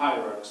some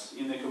hierarchs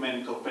in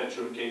ecumenical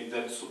patriarchate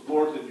that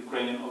supported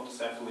Ukrainian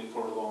autocephaly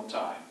for a long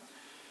time.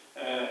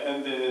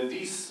 And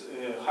these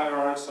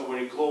hierarchs are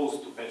very close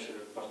to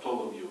Patriarch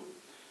Bartholomew.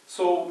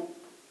 So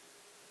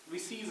we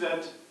see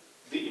that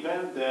the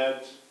event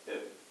that,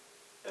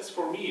 as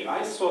for me,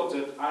 I thought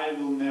that I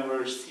will never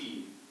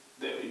see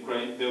the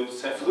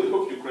autocephaly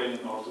of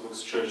Ukrainian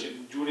Orthodox Church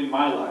during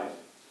my life.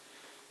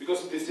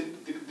 Because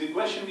the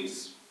question is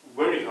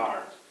very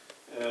hard.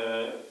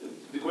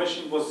 The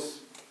question was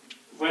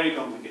very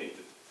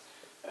complicated.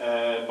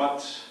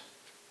 But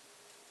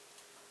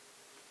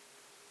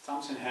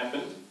something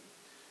happened,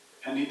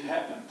 and it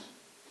happened.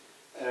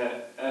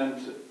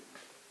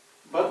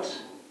 But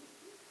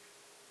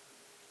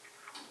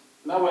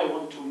now I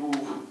want to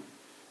move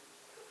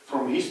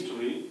from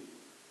history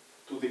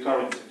to the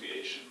current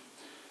situation.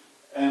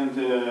 And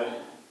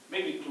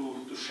maybe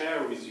to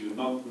share with you,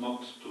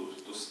 not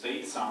to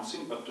state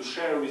something, but to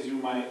share with you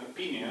my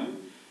opinion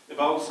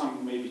about some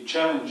maybe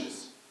challenges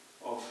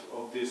of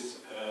this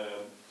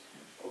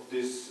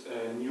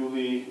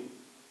newly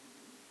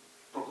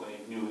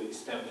proclaimed, newly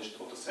established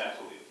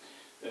autocephaly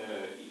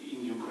in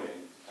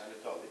Ukraine.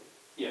 Anatolii?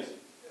 Yes.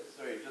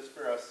 Sorry, just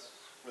for us,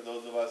 for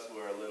those of us who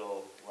are a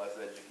little less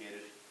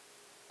educated,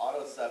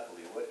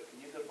 autocephaly, can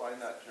you define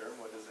that term?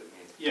 What does it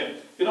mean? Yeah,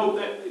 you know,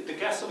 the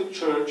Catholic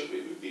Church,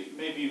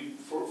 maybe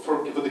for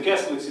the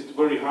Catholics it's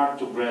very hard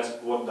to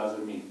grasp what does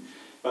it mean.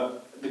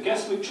 But the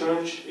Catholic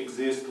Church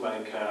exists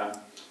like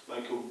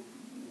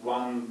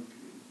one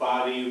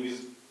body with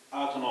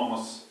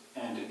autonomous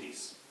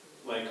entities.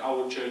 Like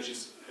our church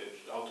is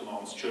an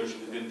autonomous church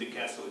within the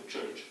Catholic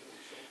Church.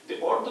 The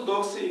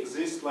Orthodoxy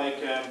exists like,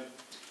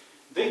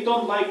 they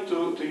don't like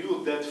to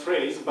use that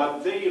phrase,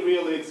 but they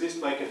really exist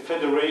like a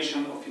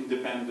federation of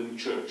independent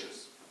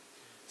churches.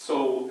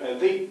 So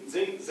they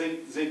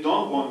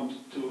don't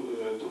want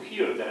to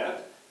hear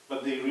that,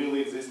 but they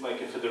really exist like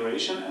a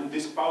federation, and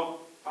this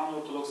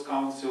Pan-Orthodox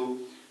Council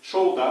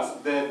showed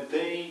us that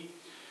they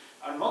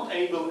are not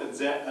able at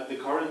the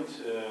current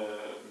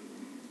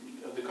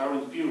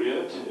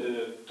period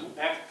to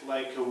act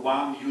like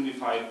one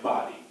unified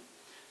body,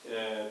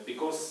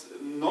 because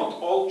not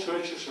all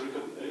churches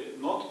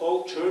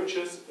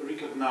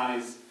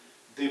recognize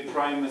the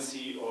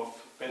primacy of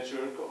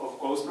Patriarch of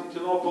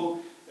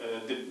Constantinople,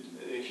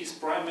 his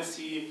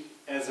primacy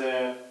as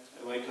a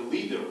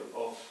leader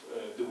of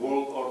the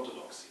world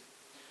Orthodoxy.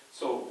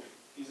 So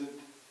is it?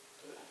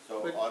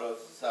 So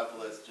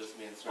autocephalous just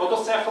means.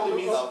 Autocephaly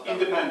means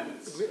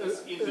independence.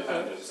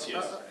 Independence,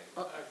 yes.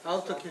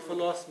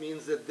 Autocephalos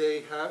means that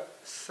they have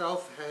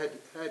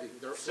self-heading.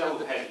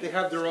 They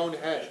have their own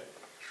head.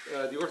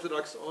 The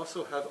Orthodox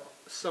also have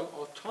some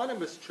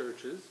autonomous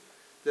churches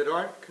that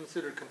aren't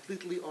considered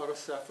completely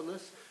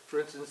autocephalous. For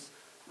instance,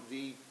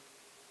 the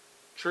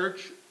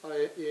church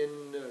in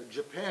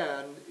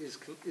Japan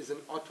is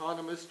an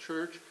autonomous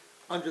church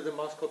under the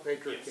Moscow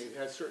Patriarchate. Yes. It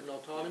has certain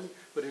autonomy, yes,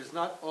 but it is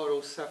not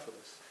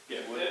autocephalous. Yeah.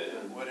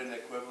 Would an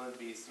equivalent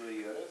be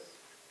sui juris?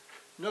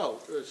 No,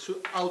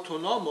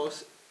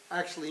 autonomos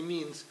actually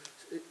means,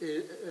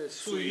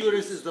 sui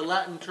juris is the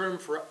Latin term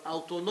for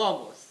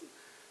autonomos.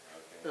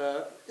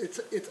 Okay.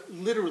 It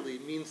literally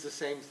means the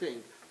same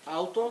thing.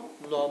 Auto,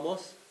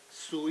 nomos,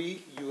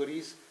 sui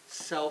juris,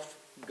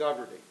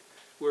 self-governing.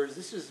 Whereas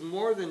this is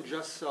more than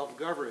just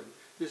self-governing.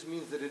 This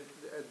means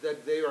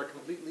that they are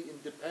completely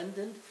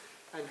independent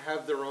and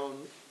have their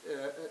own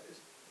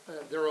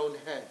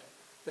head,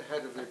 the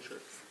head of their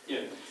church.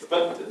 Yeah,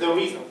 but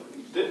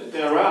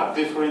there are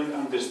different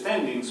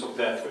understandings of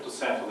that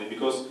autocephaly,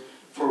 because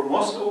for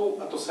Moscow,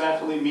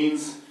 autocephaly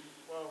means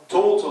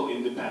total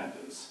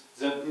independence,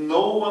 that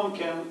no one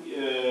can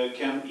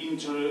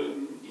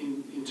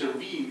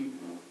intervene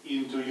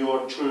into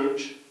your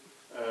church,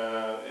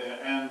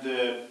 and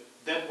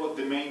that was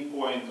the main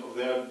point of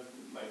their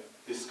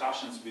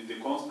discussions with the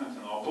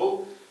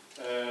Constantinople,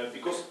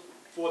 because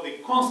for the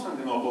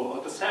Constantinople,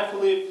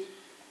 autocephaly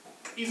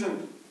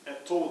isn't a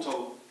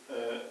total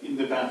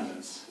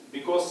independence,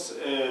 because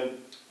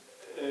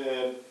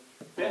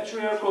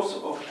patriarchs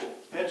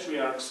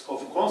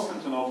of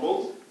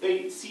Constantinople,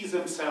 they see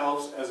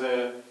themselves as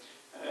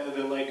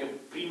like a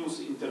primus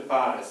inter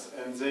pares,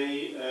 and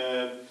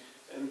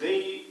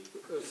they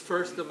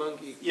first among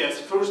equals. Yes,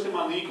 first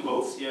among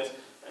equals. Yes,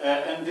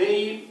 and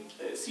they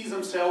see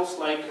themselves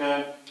like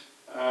the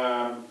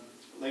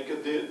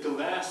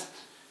last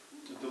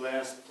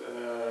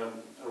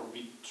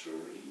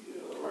arbitrary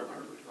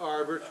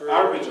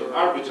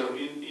arbiter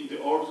in the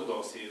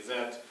Orthodoxy,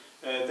 that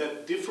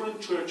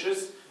different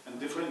churches and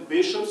different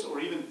bishops or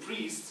even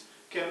priests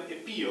can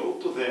appeal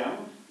to them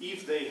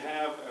if they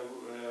have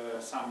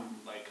some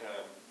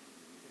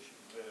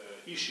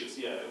issues,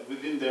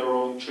 within their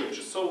own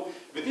churches. So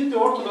within the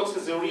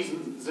Orthodoxy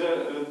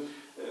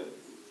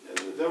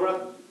there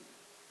are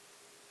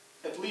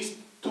at least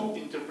two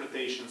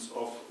interpretations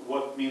of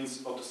what means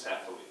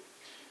autocephaly.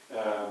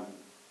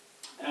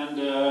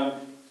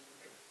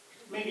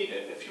 Maybe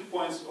a few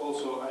points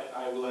also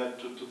I will add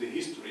to the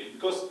history,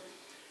 because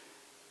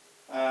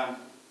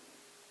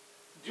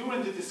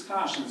during the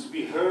discussions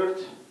we heard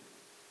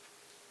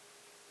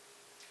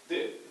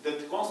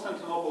that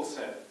Constantinople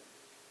said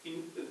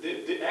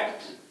the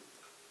act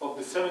of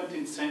the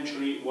 17th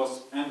century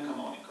was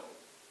uncanonical.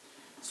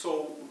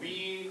 So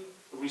we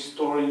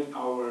restoring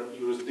our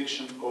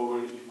jurisdiction over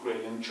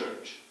Ukrainian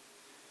Church.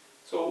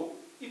 So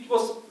it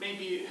was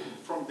maybe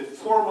from the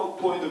formal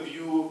point of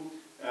view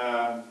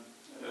a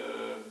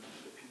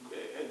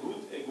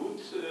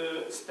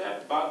good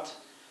step, but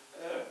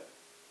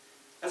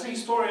as a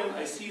historian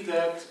I see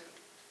that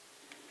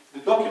the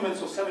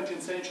documents of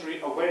 17th century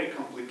are very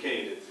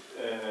complicated,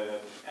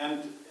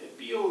 and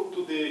appeal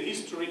to the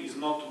history is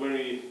not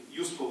very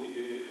useful.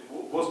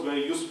 Was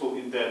very useful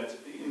in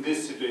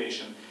this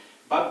situation.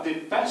 But the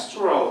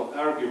pastoral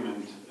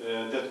argument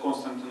that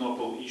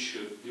Constantinople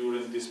issued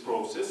during this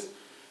process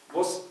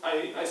was,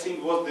 I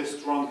think, was the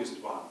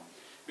strongest one.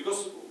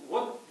 Because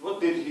what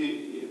did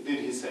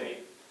he say?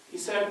 He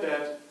said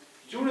that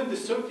during the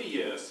 30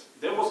 years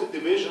there was a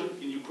division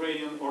in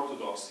Ukrainian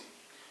Orthodoxy,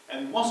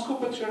 and Moscow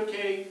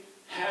Patriarchate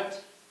had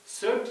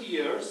 30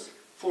 years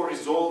for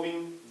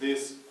resolving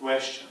this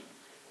question,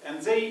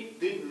 and they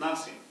did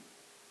nothing.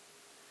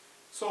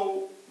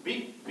 So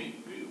we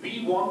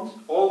want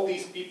all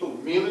these people,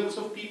 millions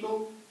of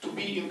people, to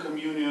be in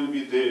communion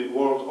with the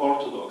world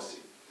Orthodoxy,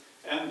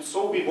 and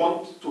so we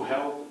want to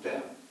help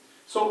them.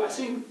 So I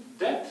think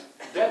that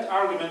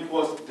argument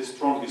was the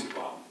strongest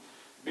one,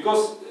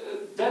 because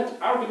that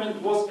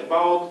argument was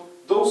about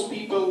those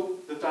people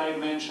that I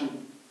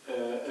mentioned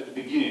at the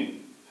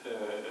beginning,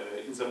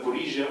 in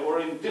Zaporizhia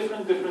or in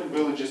different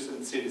villages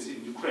and cities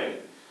in Ukraine.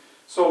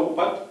 So,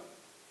 but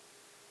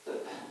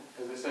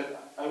as I said,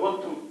 I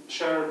want to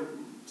share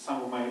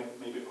some of my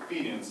maybe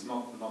opinions,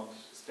 not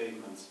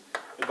statements,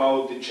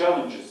 about the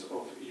challenges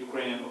of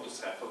Ukrainian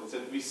autocephaly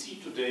that we see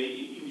today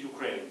in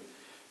Ukraine.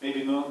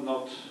 Maybe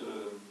not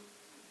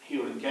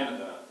here in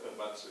Canada,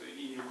 but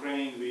in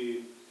Ukraine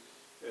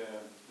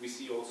we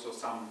see also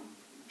some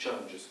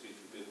challenges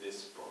with this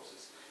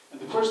process. And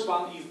the first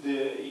one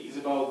is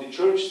about the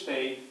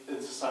church-state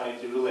and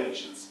society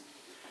relations.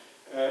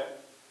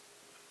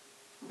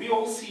 We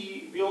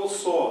all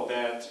saw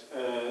that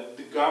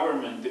the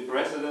government, the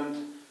president,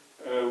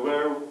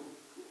 were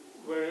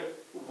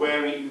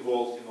very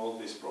involved in all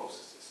these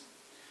processes.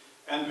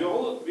 And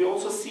we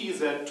also see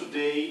that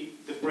today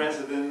the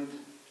president,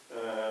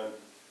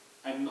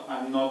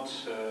 I'm not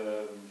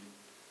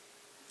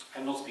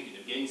speaking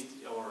against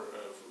or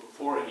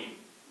for him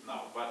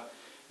now, but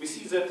we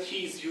see that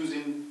he is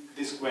using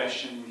this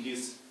question in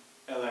his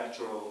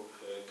electoral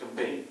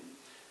campaign.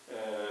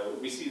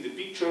 We see the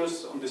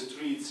pictures on the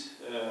streets,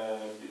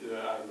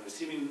 I'm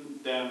receiving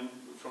them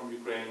from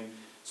Ukraine.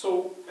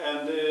 So,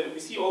 and we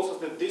see also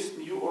that this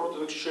new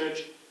Orthodox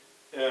Church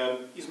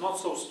is not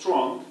so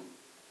strong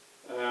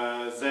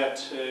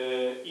that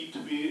it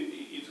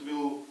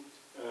will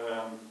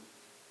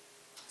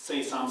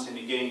say something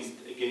against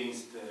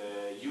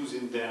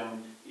using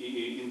them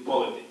in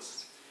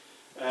politics.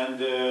 And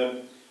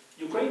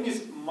Ukraine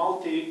is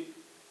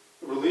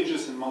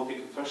multi-religious and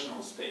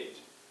multi-confessional state,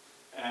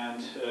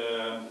 and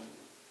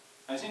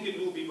I think it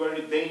will be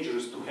very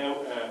dangerous to have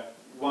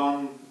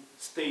one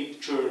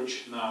state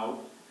church now,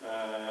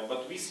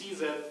 but we see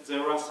that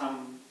there are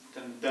some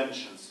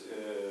tensions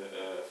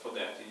for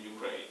that in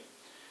Ukraine.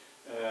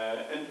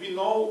 And we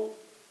know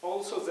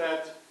also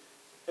that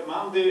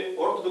among the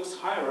Orthodox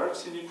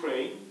hierarchs in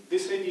Ukraine,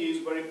 this idea is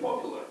very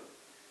popular,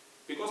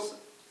 because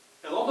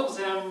a lot of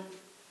them,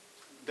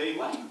 they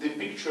like the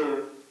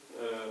picture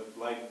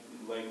like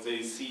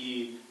they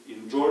see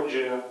in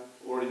Georgia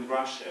or in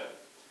Russia,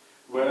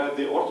 where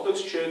the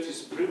Orthodox Church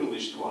is a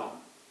privileged one.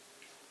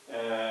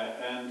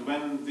 And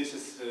when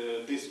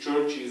this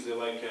church is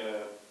like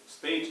a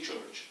state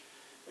church,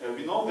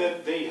 we know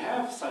that they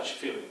have such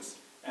feelings,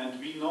 and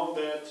we know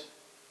that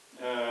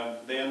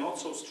they are not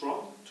so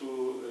strong to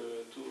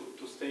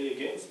stay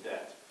against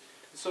that.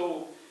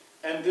 So,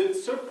 and the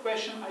third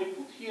question I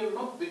put here,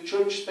 not the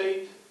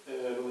church-state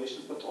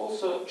relations, but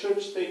also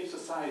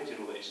church-state-society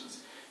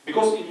relations.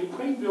 Because in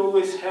Ukraine we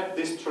always have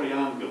this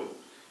triangle.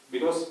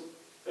 Because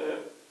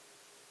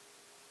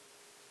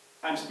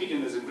I'm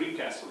speaking as a Greek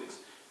Catholics,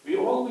 we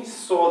always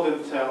saw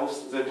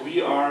themselves that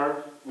we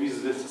are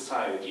with the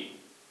society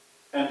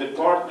and a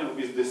partner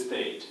with the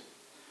state.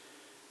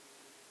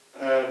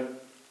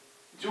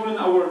 During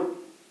our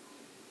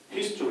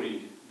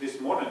history, this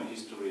modern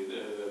history,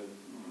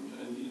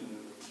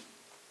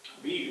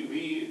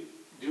 we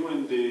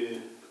during the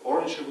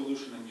Orange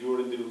Revolution and during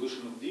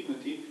illusion of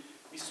dignity,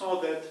 we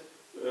saw that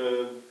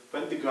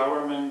when the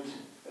government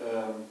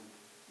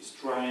is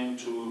trying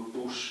to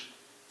push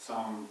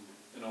some,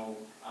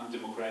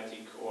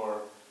 undemocratic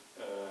or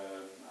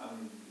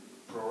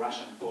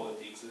pro-Russian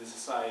politics, the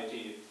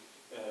society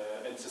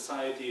and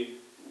society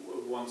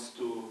wants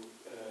to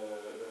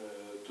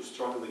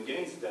struggle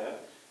against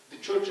that, the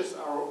churches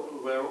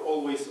were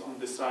always on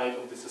the side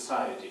of the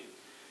society.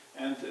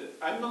 And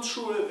I'm not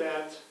sure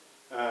that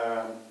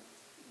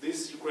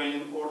this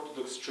Ukrainian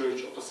Orthodox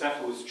Church,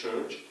 Autocephaly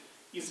Church,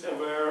 is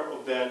aware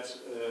of that,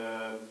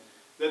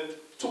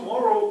 that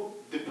tomorrow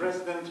the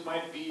president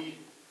might be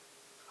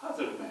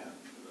other man,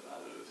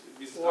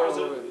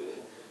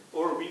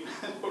 or women,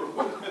 or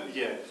women,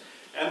 yeah.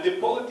 And the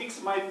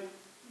politics might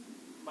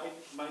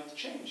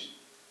change.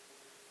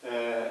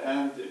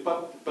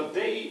 But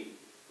they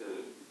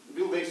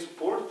will they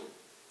support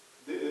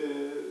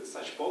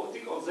such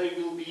politics, or they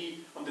will be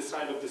on the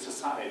side of the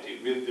society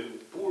with the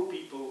poor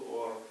people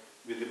or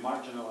with the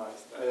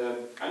marginalized?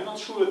 I'm not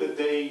sure that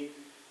they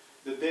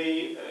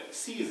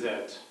see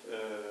that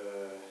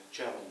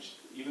challenge,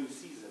 even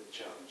see that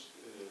challenge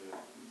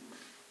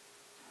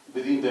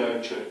within their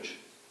church.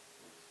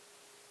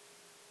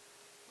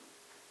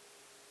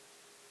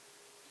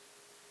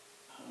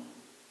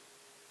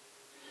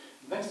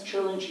 Next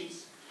challenge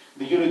is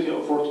the unity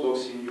of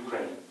Orthodoxy in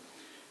Ukraine.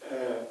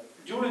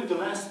 During the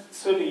last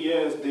 30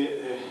 years,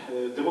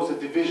 there was a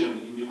division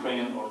in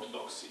Ukrainian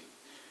Orthodoxy.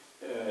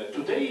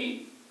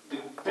 Today, the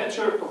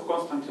Patriarch of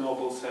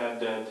Constantinople said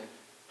that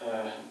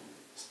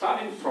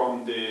starting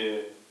from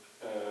the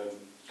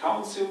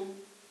council,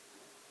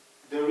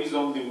 there is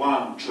only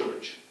one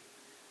church.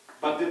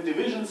 But the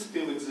divisions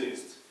still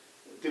exist.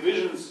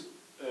 Divisions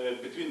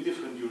between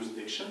different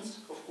jurisdictions,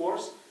 of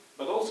course,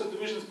 but also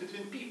divisions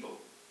between people.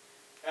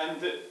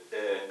 And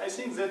I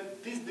think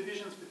that these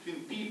divisions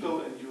between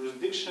people and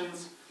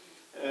jurisdictions,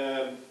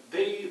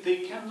 they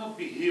cannot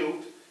be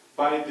healed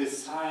by the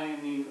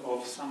signing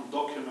of some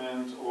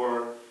document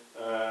or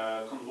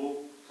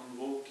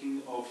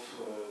convoking of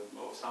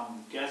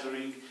some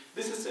gathering.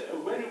 This is a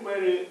very,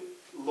 very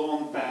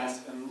long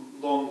path and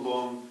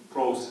long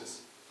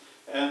process.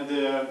 And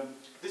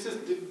this is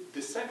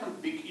the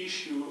second big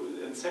issue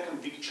and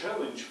second big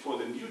challenge for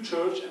the new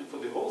church and for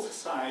the whole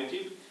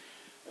society,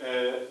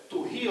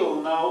 to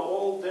heal now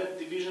all that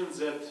divisions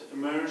that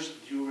emerged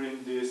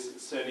during these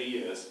 30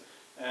 years.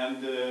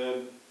 And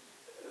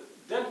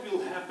that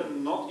will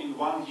happen not in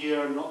 1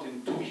 year, not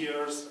in 2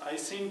 years. I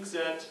think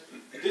that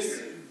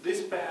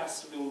this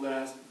path will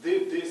last,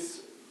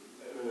 this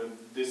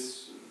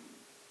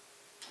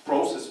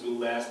process will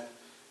last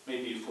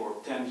maybe for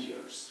 10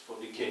 years, for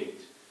a decade,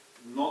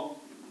 not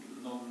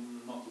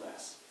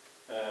less.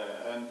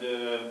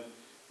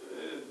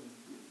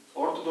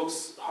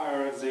 Orthodox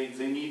hierarchs,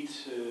 they need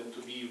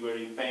to be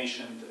very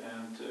patient,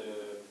 and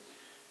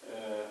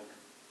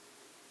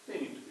they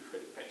need to be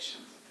very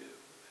patient. I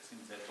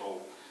think that's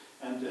all,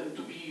 and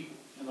to be,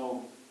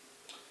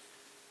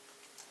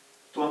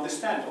 to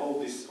understand all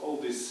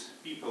these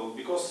people,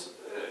 because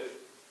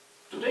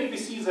today we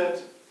see that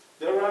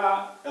there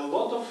are a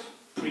lot of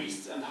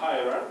priests and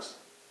hierarchs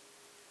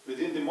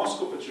within the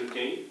Moscow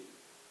Patriarchate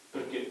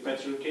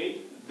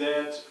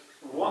that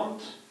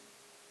want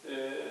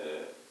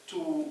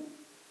to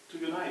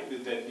unite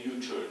with that new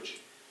church,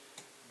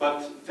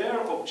 but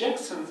their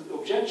objections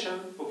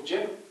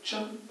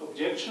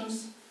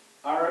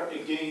are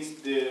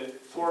against the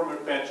former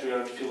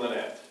Patriarch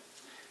Philaret.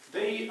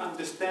 They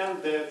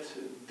understand that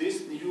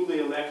this newly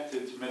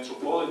elected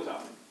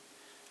metropolitan,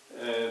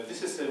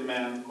 this is a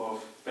man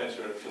of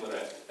Patriarch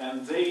Philaret,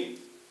 and they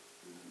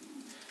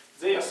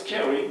are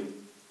scared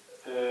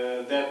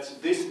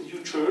that this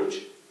new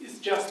church is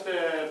just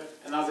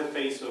another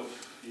face of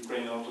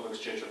Ukrainian Orthodox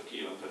Church of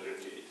Kiev and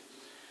Patriarchate.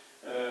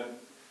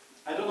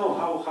 I don't know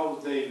how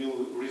they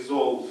will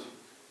resolve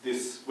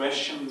this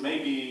question.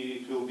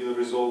 Maybe it will be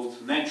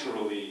resolved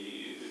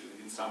naturally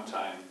in some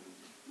time,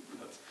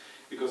 but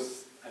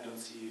because I don't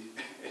see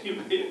any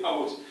way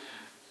out.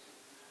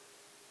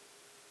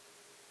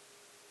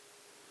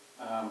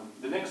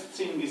 The next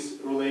thing is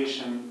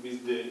relation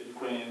with the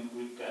Ukrainian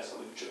Greek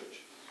Catholic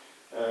Church.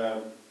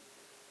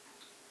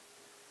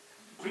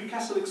 Greek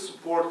Catholics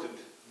supported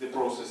the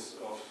process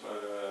of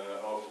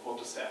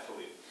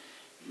autocephaly.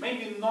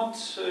 Maybe not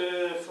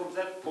from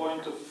that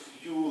point of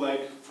view,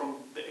 like from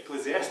the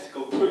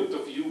ecclesiastical point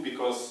of view,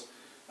 because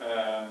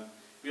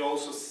we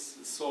also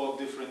saw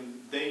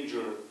different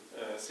danger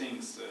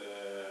things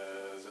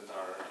that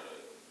are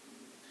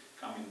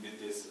coming with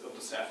this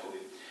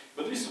autocephaly.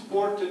 But we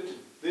supported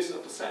this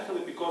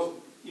autocephaly because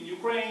in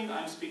Ukraine,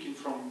 I'm speaking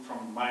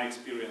from my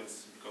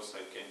experience, because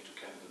I came to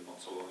Canada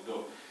not so long ago,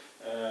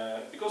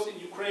 because in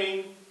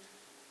Ukraine,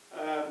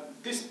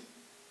 this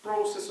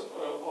process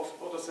of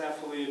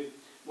autocephaly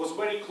was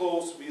very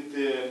close with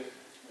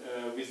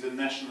the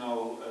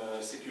national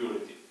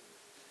security,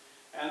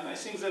 and I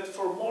think that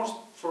for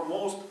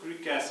most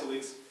Greek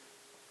Catholics,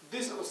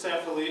 this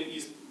autocephaly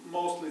is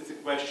mostly the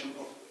question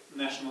of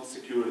national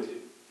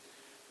security,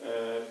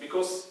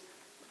 because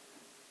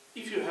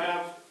if you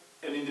have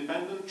an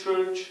independent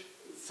church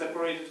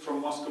separated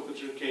from Moscow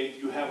Patriarchate,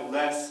 you have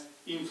less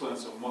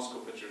influence of Moscow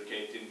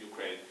Patriarchate in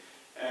Ukraine.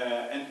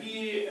 And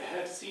we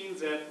have seen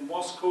that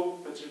Moscow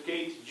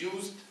Patriarchate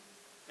used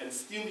and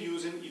still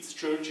using its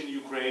church in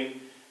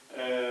Ukraine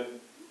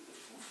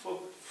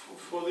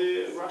for the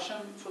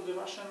Russian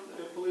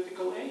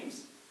political aims.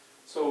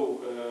 So,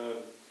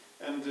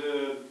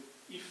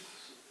 if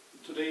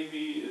today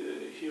we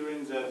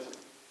hearing that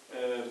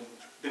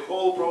the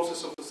whole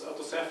process of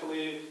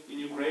autocephaly in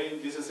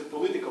Ukraine, this is a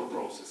political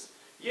process.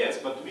 Yes,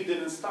 but we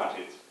didn't start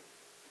it.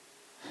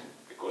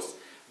 Because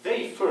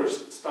they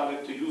first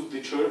started to use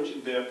the church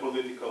in their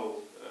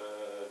political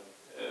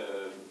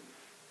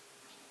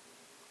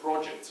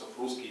projects of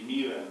Ruski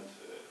Mir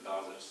and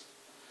others.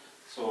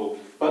 So,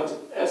 but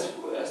as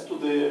to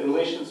the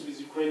relations with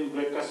Ukrainian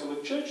Greek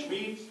Catholic Church,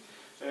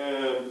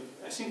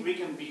 I think we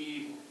can be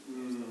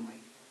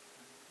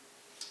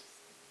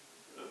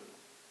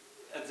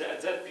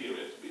at that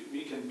period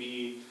we can be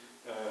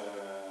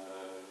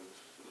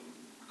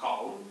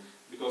calm,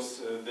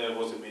 because there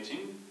was a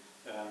meeting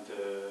and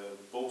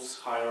both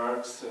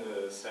hierarchs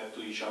said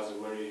to each other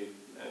very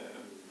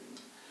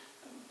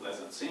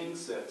pleasant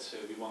things, that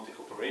we want the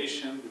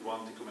cooperation, we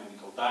want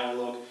ecumenical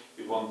dialogue,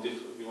 we want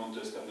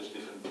to establish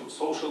different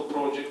social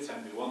projects, and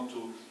we want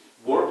to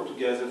work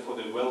together for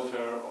the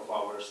welfare of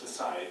our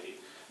society.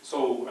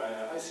 So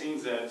I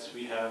think that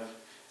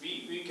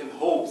we can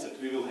hope that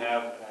we will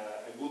have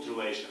good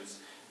relations.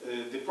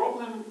 The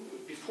problem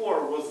before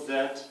was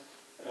that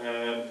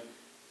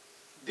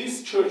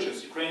these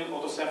churches, Ukrainian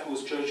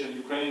Autocephaly Church and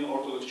Ukrainian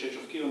Orthodox Church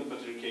of Kiev and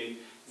Patriarchate,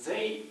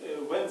 they,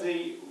 when they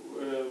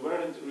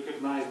weren't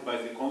recognized by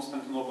the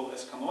Constantinople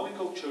as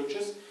canonical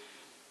churches,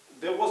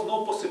 there was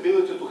no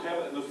possibility to have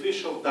an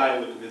official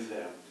dialogue with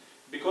them,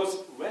 because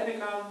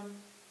Vatican,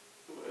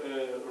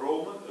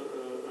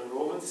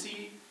 Roman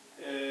See,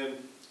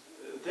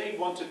 they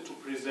wanted to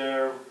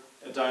preserve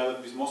a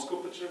dialogue with Moscow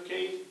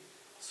Patriarchate,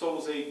 so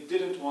they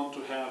didn't want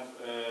to have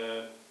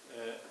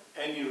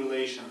any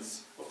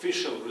relations,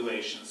 official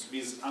relations,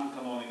 with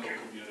uncanonical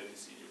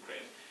communities in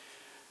Ukraine.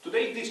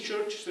 Today this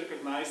church is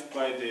recognized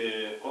by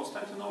the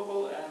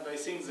Constantinople, and I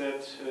think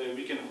that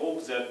we can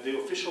hope that the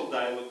official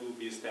dialogue will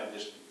be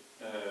established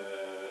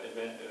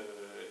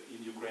in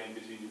Ukraine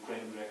between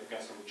Ukrainian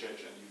Greco-Catholic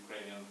Church and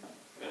Ukrainian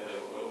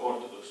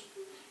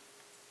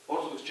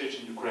Orthodox Church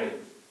in Ukraine.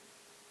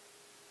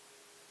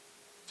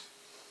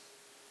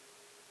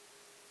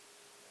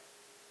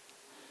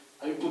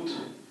 I put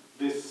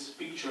this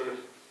picture,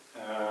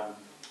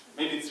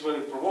 maybe it's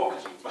very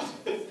provocative, but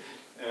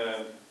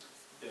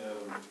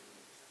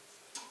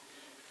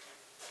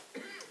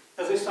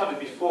as I started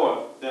before,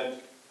 that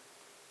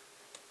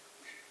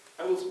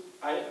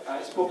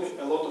I spoke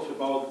a lot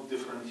about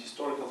different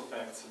historical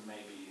facts and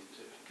maybe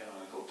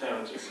canonical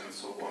territories and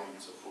so on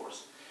and so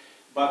forth.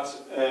 But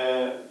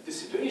the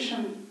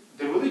situation,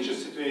 the religious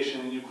situation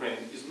in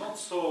Ukraine is not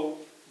so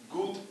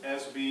good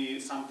as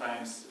we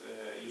sometimes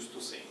used to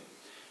think.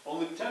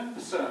 Only 10%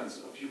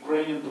 of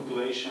Ukrainian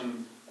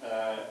population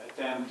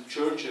attend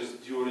churches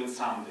during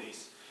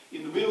Sundays.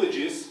 In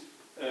villages,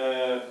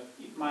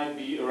 it might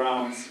be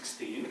around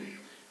 16.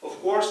 Of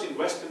course, in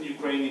Western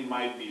Ukraine, it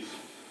might be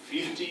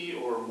 50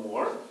 or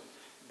more.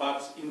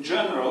 But in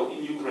general,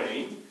 in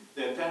Ukraine,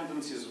 the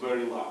attendance is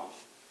very low.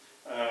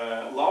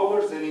 Lower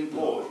than in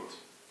Poland.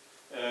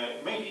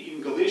 Maybe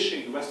in Galicia,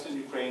 in Western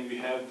Ukraine, we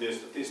have the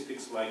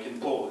statistics like in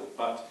Poland.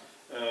 But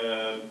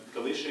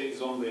Galicia is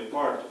only a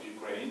part of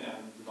Ukraine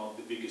and not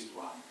the biggest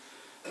one.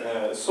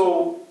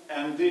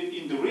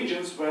 In the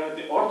regions where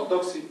the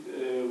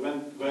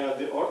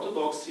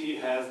Orthodoxy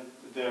has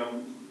their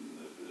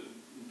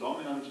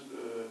dominant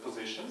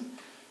position,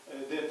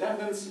 the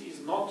attendance is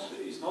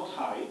not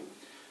high,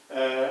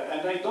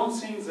 and I don't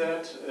think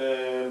that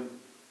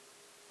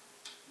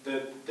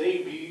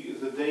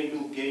they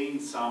will gain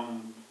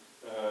some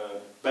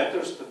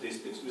better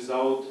statistics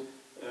without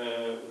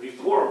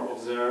reform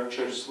of their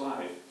church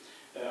life.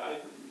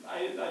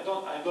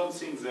 I don't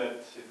think that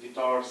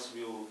guitars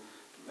will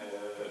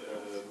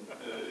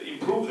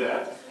improve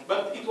that,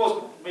 but it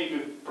was maybe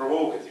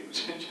provocative,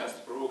 just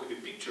a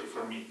provocative picture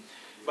for me.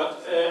 But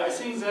I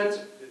think that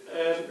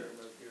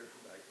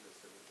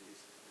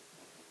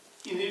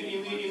in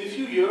a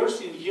few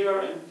years, in year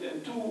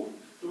and two,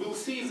 we will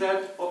see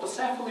that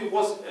autocephaly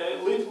was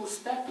a little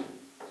step,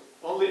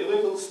 only a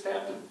little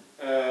step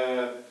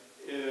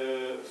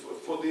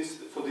for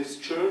this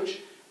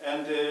church,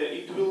 and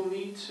it will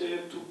need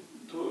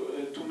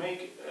to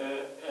make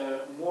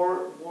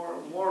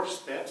more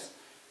steps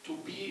to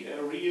be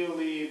a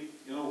really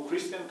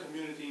Christian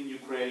community in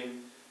Ukraine,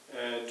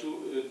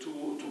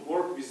 to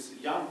work with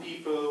young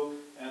people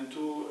and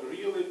to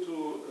really to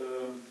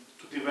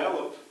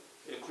develop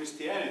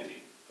Christianity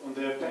on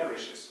their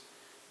parishes,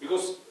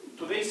 because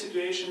today's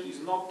situation is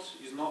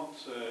not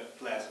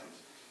pleasant.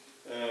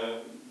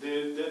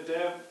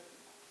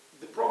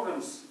 The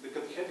programs, the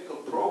catechetical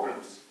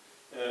programs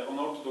on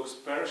Orthodox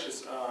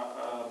parishes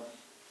are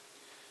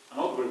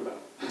not very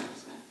well.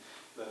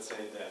 Let's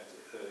say that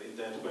in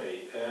that way,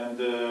 and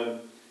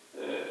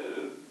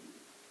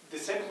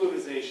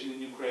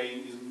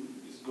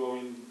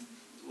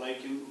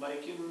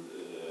like in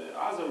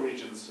other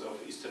regions of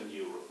Eastern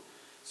Europe.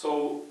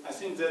 So I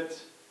think that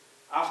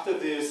after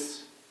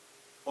this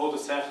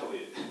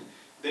autocephaly,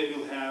 they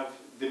will have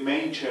the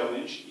main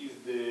challenge is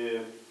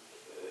the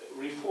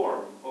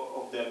reform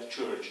of that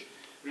church.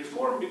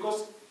 Reform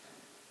because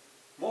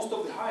most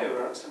of the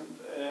hierarchs and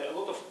a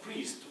lot of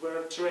priests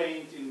were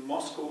trained in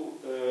Moscow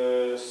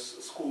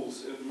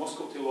schools,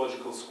 Moscow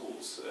theological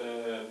schools,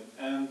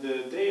 and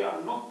they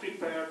are not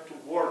prepared to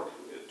work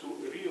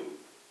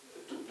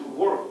to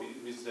work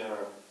with their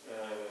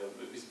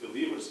with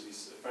believers,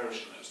 with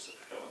parishioners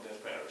on their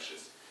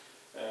parishes.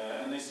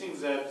 And I think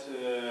that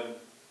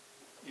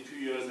in a few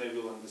years they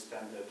will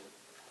understand that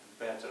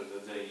better,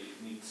 that they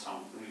need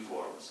some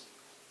reforms.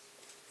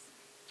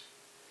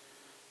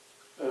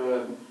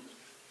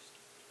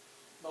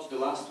 Not the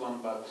last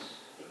one, but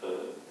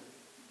will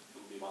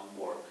be one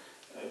more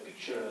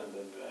picture, and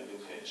then I will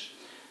finish.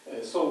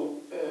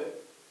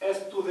 As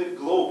to the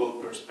global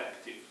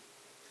perspective,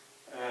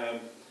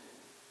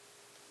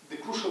 the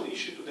crucial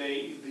issue today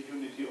is the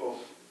unity of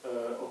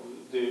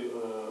the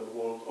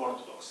world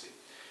orthodoxy.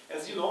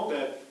 As you know,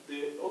 that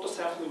the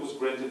autocephaly was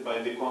granted by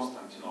the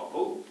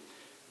Constantinople,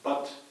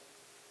 but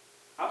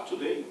up to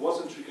date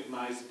wasn't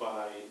recognized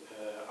by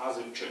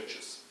other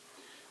churches.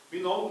 We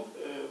know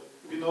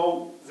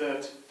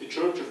that the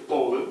Church of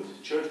Poland,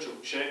 Church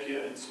of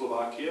Czechia and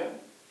Slovakia,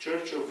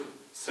 Church of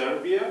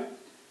Serbia,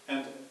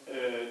 and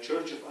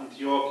Church of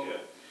Antiochia,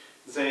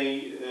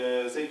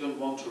 they don't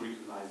want to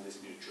recognize this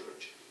new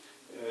church.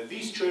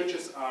 These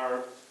churches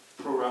are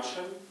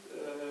pro-Russian.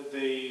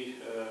 They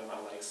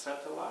are like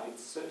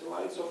satellites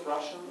of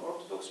Russian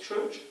Orthodox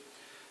Church.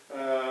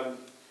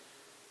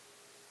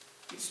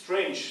 It's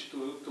strange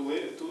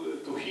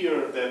to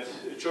hear that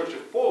the Church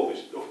of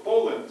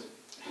Poland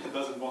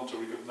doesn't want to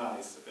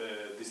recognize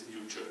this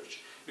new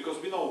church, because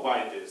we know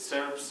why the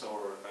Serbs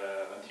or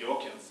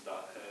Antiochians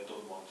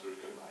don't want to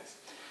recognize.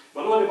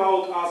 But what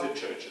about other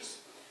churches?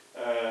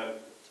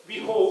 We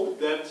hope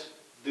that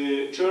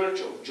the Church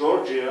of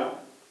Georgia,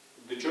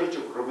 the Church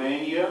of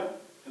Romania,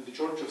 and the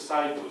Church of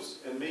Cyprus,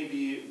 and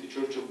maybe the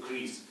Church of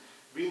Greece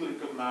will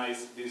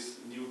recognize this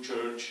new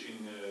church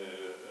in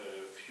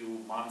a few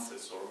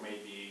months, or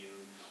maybe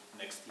in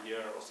next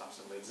year or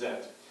something like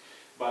that.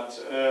 But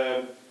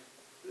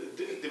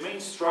the main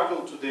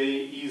struggle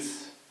today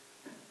is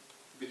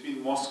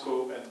between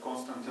Moscow and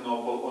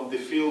Constantinople on the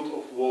field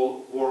of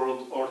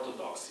world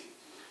orthodoxy.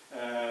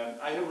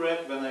 I have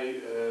read when I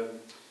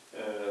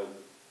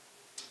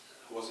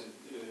was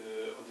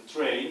on the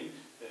train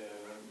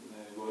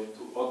going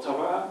to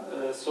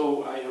Ottawa,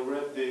 so I have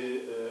read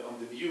on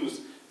the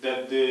news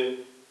that the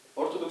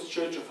Orthodox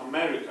Church of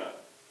America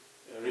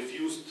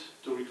refused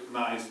to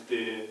recognize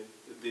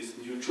this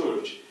new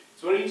church.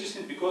 It's very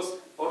interesting because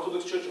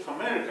Orthodox Church of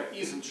America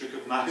isn't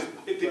recognized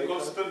by the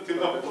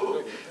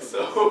Constantinople.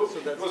 So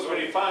it was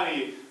very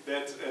funny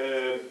that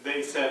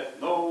they said,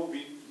 no,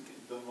 we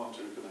don't want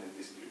to recognize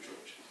this new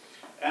church.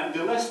 And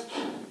the last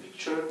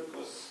picture,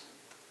 because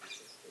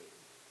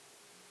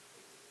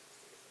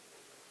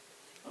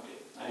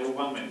I have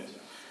 1 minute.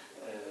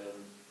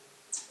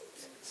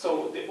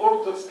 So the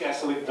Orthodox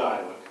Catholic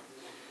dialogue.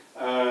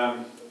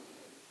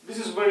 This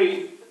is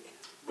very,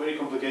 very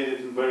complicated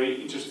and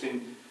very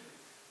interesting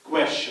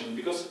question,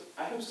 because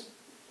I have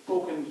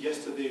spoken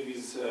yesterday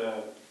with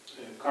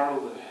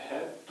Karl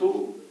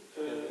Hetu,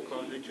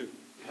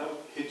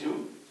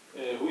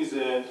 who is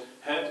the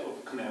head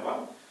of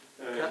KNEVA.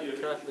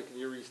 Catholic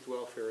Near East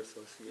Welfare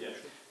Association.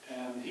 Yeah.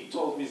 And he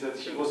told me that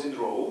he was in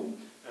Rome,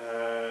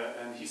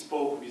 and he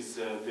spoke with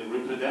the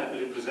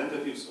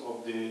representatives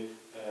of the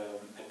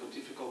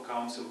Pontifical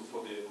Council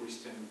for the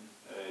Christian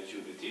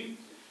Unity,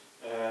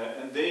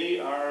 and they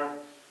are,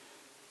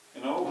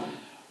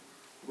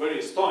 very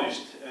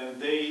astonished, and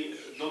they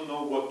don't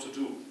know what to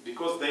do,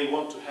 because they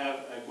want to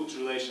have good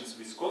relations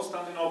with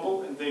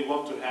Constantinople, and they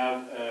want to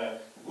have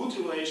good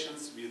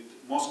relations with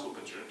Moscow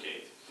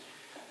Patriarchate.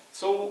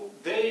 So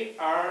they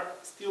are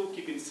still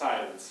keeping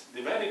silence.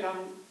 The Vatican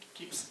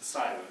keeps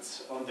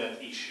silence on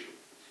that issue.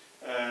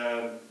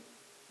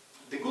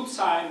 The good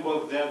sign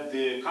was that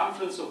the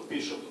Conference of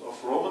Bishops,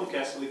 of Roman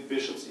Catholic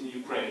bishops in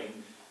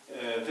Ukraine,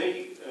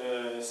 they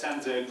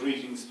sent their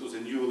greetings to the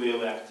newly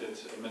elected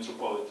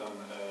Metropolitan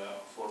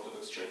of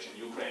Orthodox Church in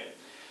Ukraine.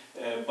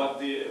 But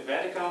the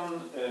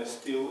Vatican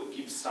still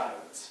keeps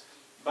silence.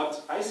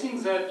 But I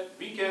think that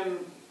we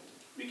can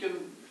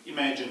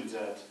imagine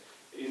that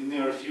in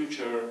near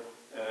future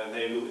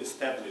they will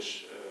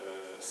establish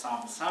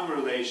some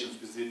relations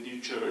with the new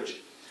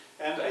church.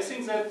 And I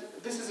think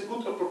that this is a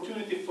good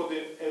opportunity for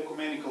the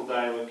ecumenical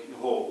dialogue in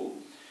whole,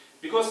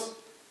 because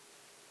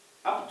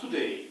up to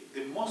date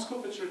the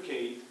Moscow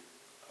Patriarchate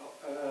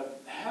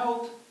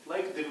held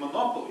like the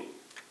monopoly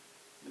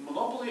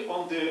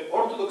on the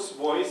Orthodox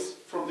voice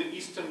from the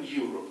Eastern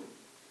Europe.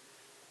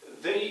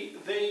 They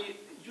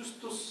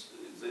used to,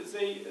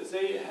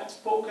 they have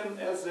spoken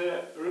as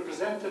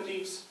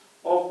representatives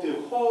of the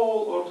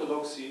whole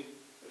Orthodoxy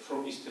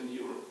from Eastern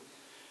Europe.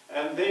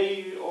 And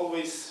they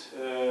always,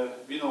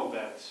 we know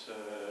that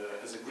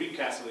as a Greek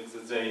Catholics,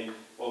 that they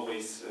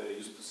always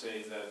used to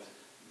say that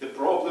the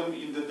problem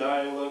in the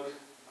dialogue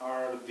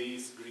are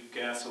these Greek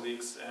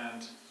Catholics,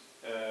 and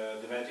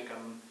the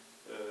Vatican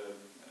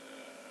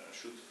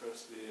should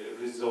firstly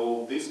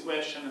resolve this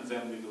question, and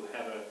then we will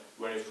have a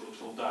very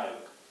fruitful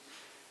dialogue.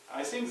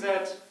 I think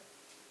that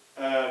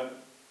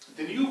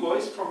the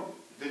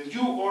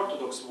new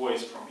Orthodox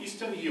voice from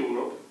Eastern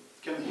Europe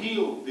can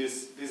heal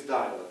this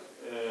dialogue,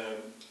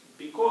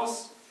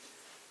 because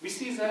we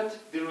see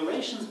that the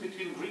relations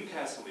between Greek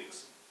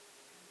Catholics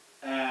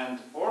and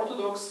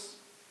Orthodox,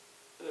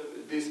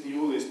 this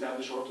newly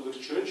established Orthodox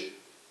Church,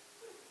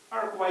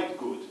 are quite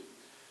good,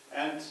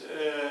 and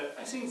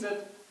I think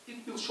that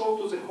it will show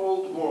to the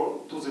whole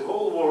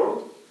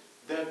world,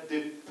 that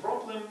the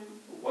problem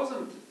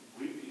wasn't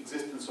the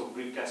existence of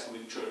Greek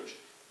Catholic Church,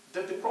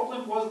 that the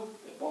problem was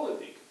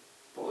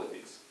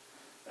politics.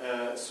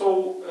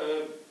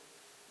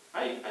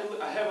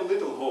 I have a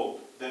little hope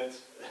that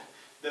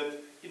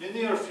in the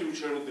near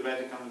future the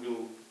Vatican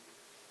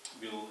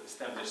will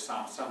establish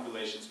some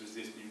relations with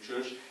this new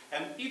church,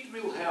 and it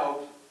will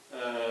help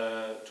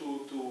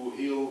to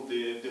heal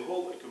the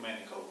whole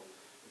ecumenical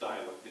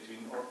dialogue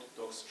between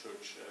Orthodox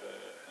Church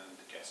and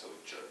the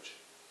Catholic Church.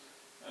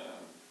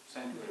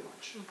 Thank you very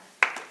much.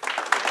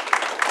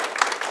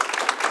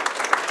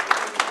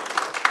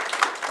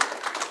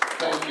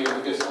 Thank you.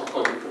 I guess I'll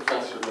call you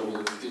Professor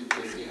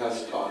because he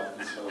has taught,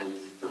 and so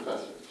he's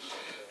Professor.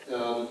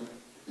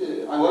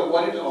 I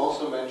wanted to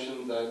also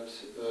mention that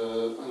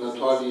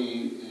Anatolii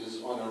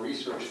is on a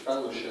research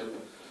fellowship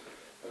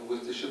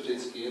with the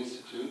Babynskyi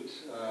Institute,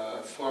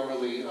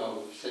 formerly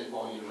of St.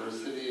 Paul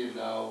University, and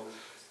now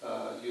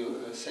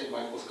St.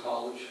 Michael's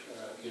College,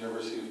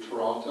 University of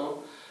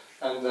Toronto,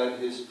 and that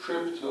his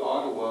trip to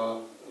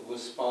Ottawa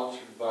was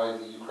sponsored by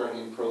the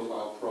Ukrainian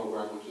Profile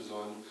program, which is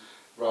on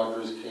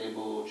Rogers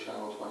Cable,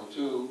 Channel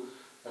 22,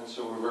 and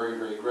so we're very,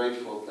 very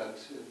grateful that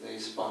they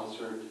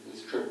sponsored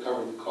his trip,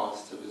 covered the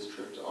costs of his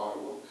trip to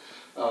Ottawa.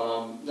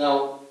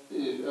 Now,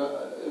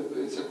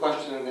 it's a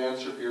question and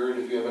answer period.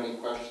 If you have any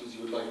questions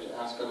you would like to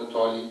ask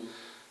Anatolii,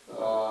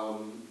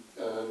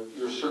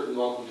 you're certainly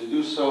welcome to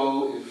do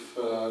so. If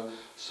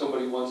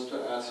somebody wants to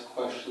ask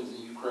questions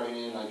in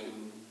Ukrainian, I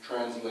can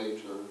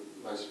translate, or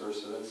vice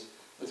versa.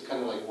 That's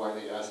kind of like why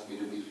they asked me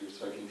to be here,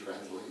 so I can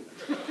translate.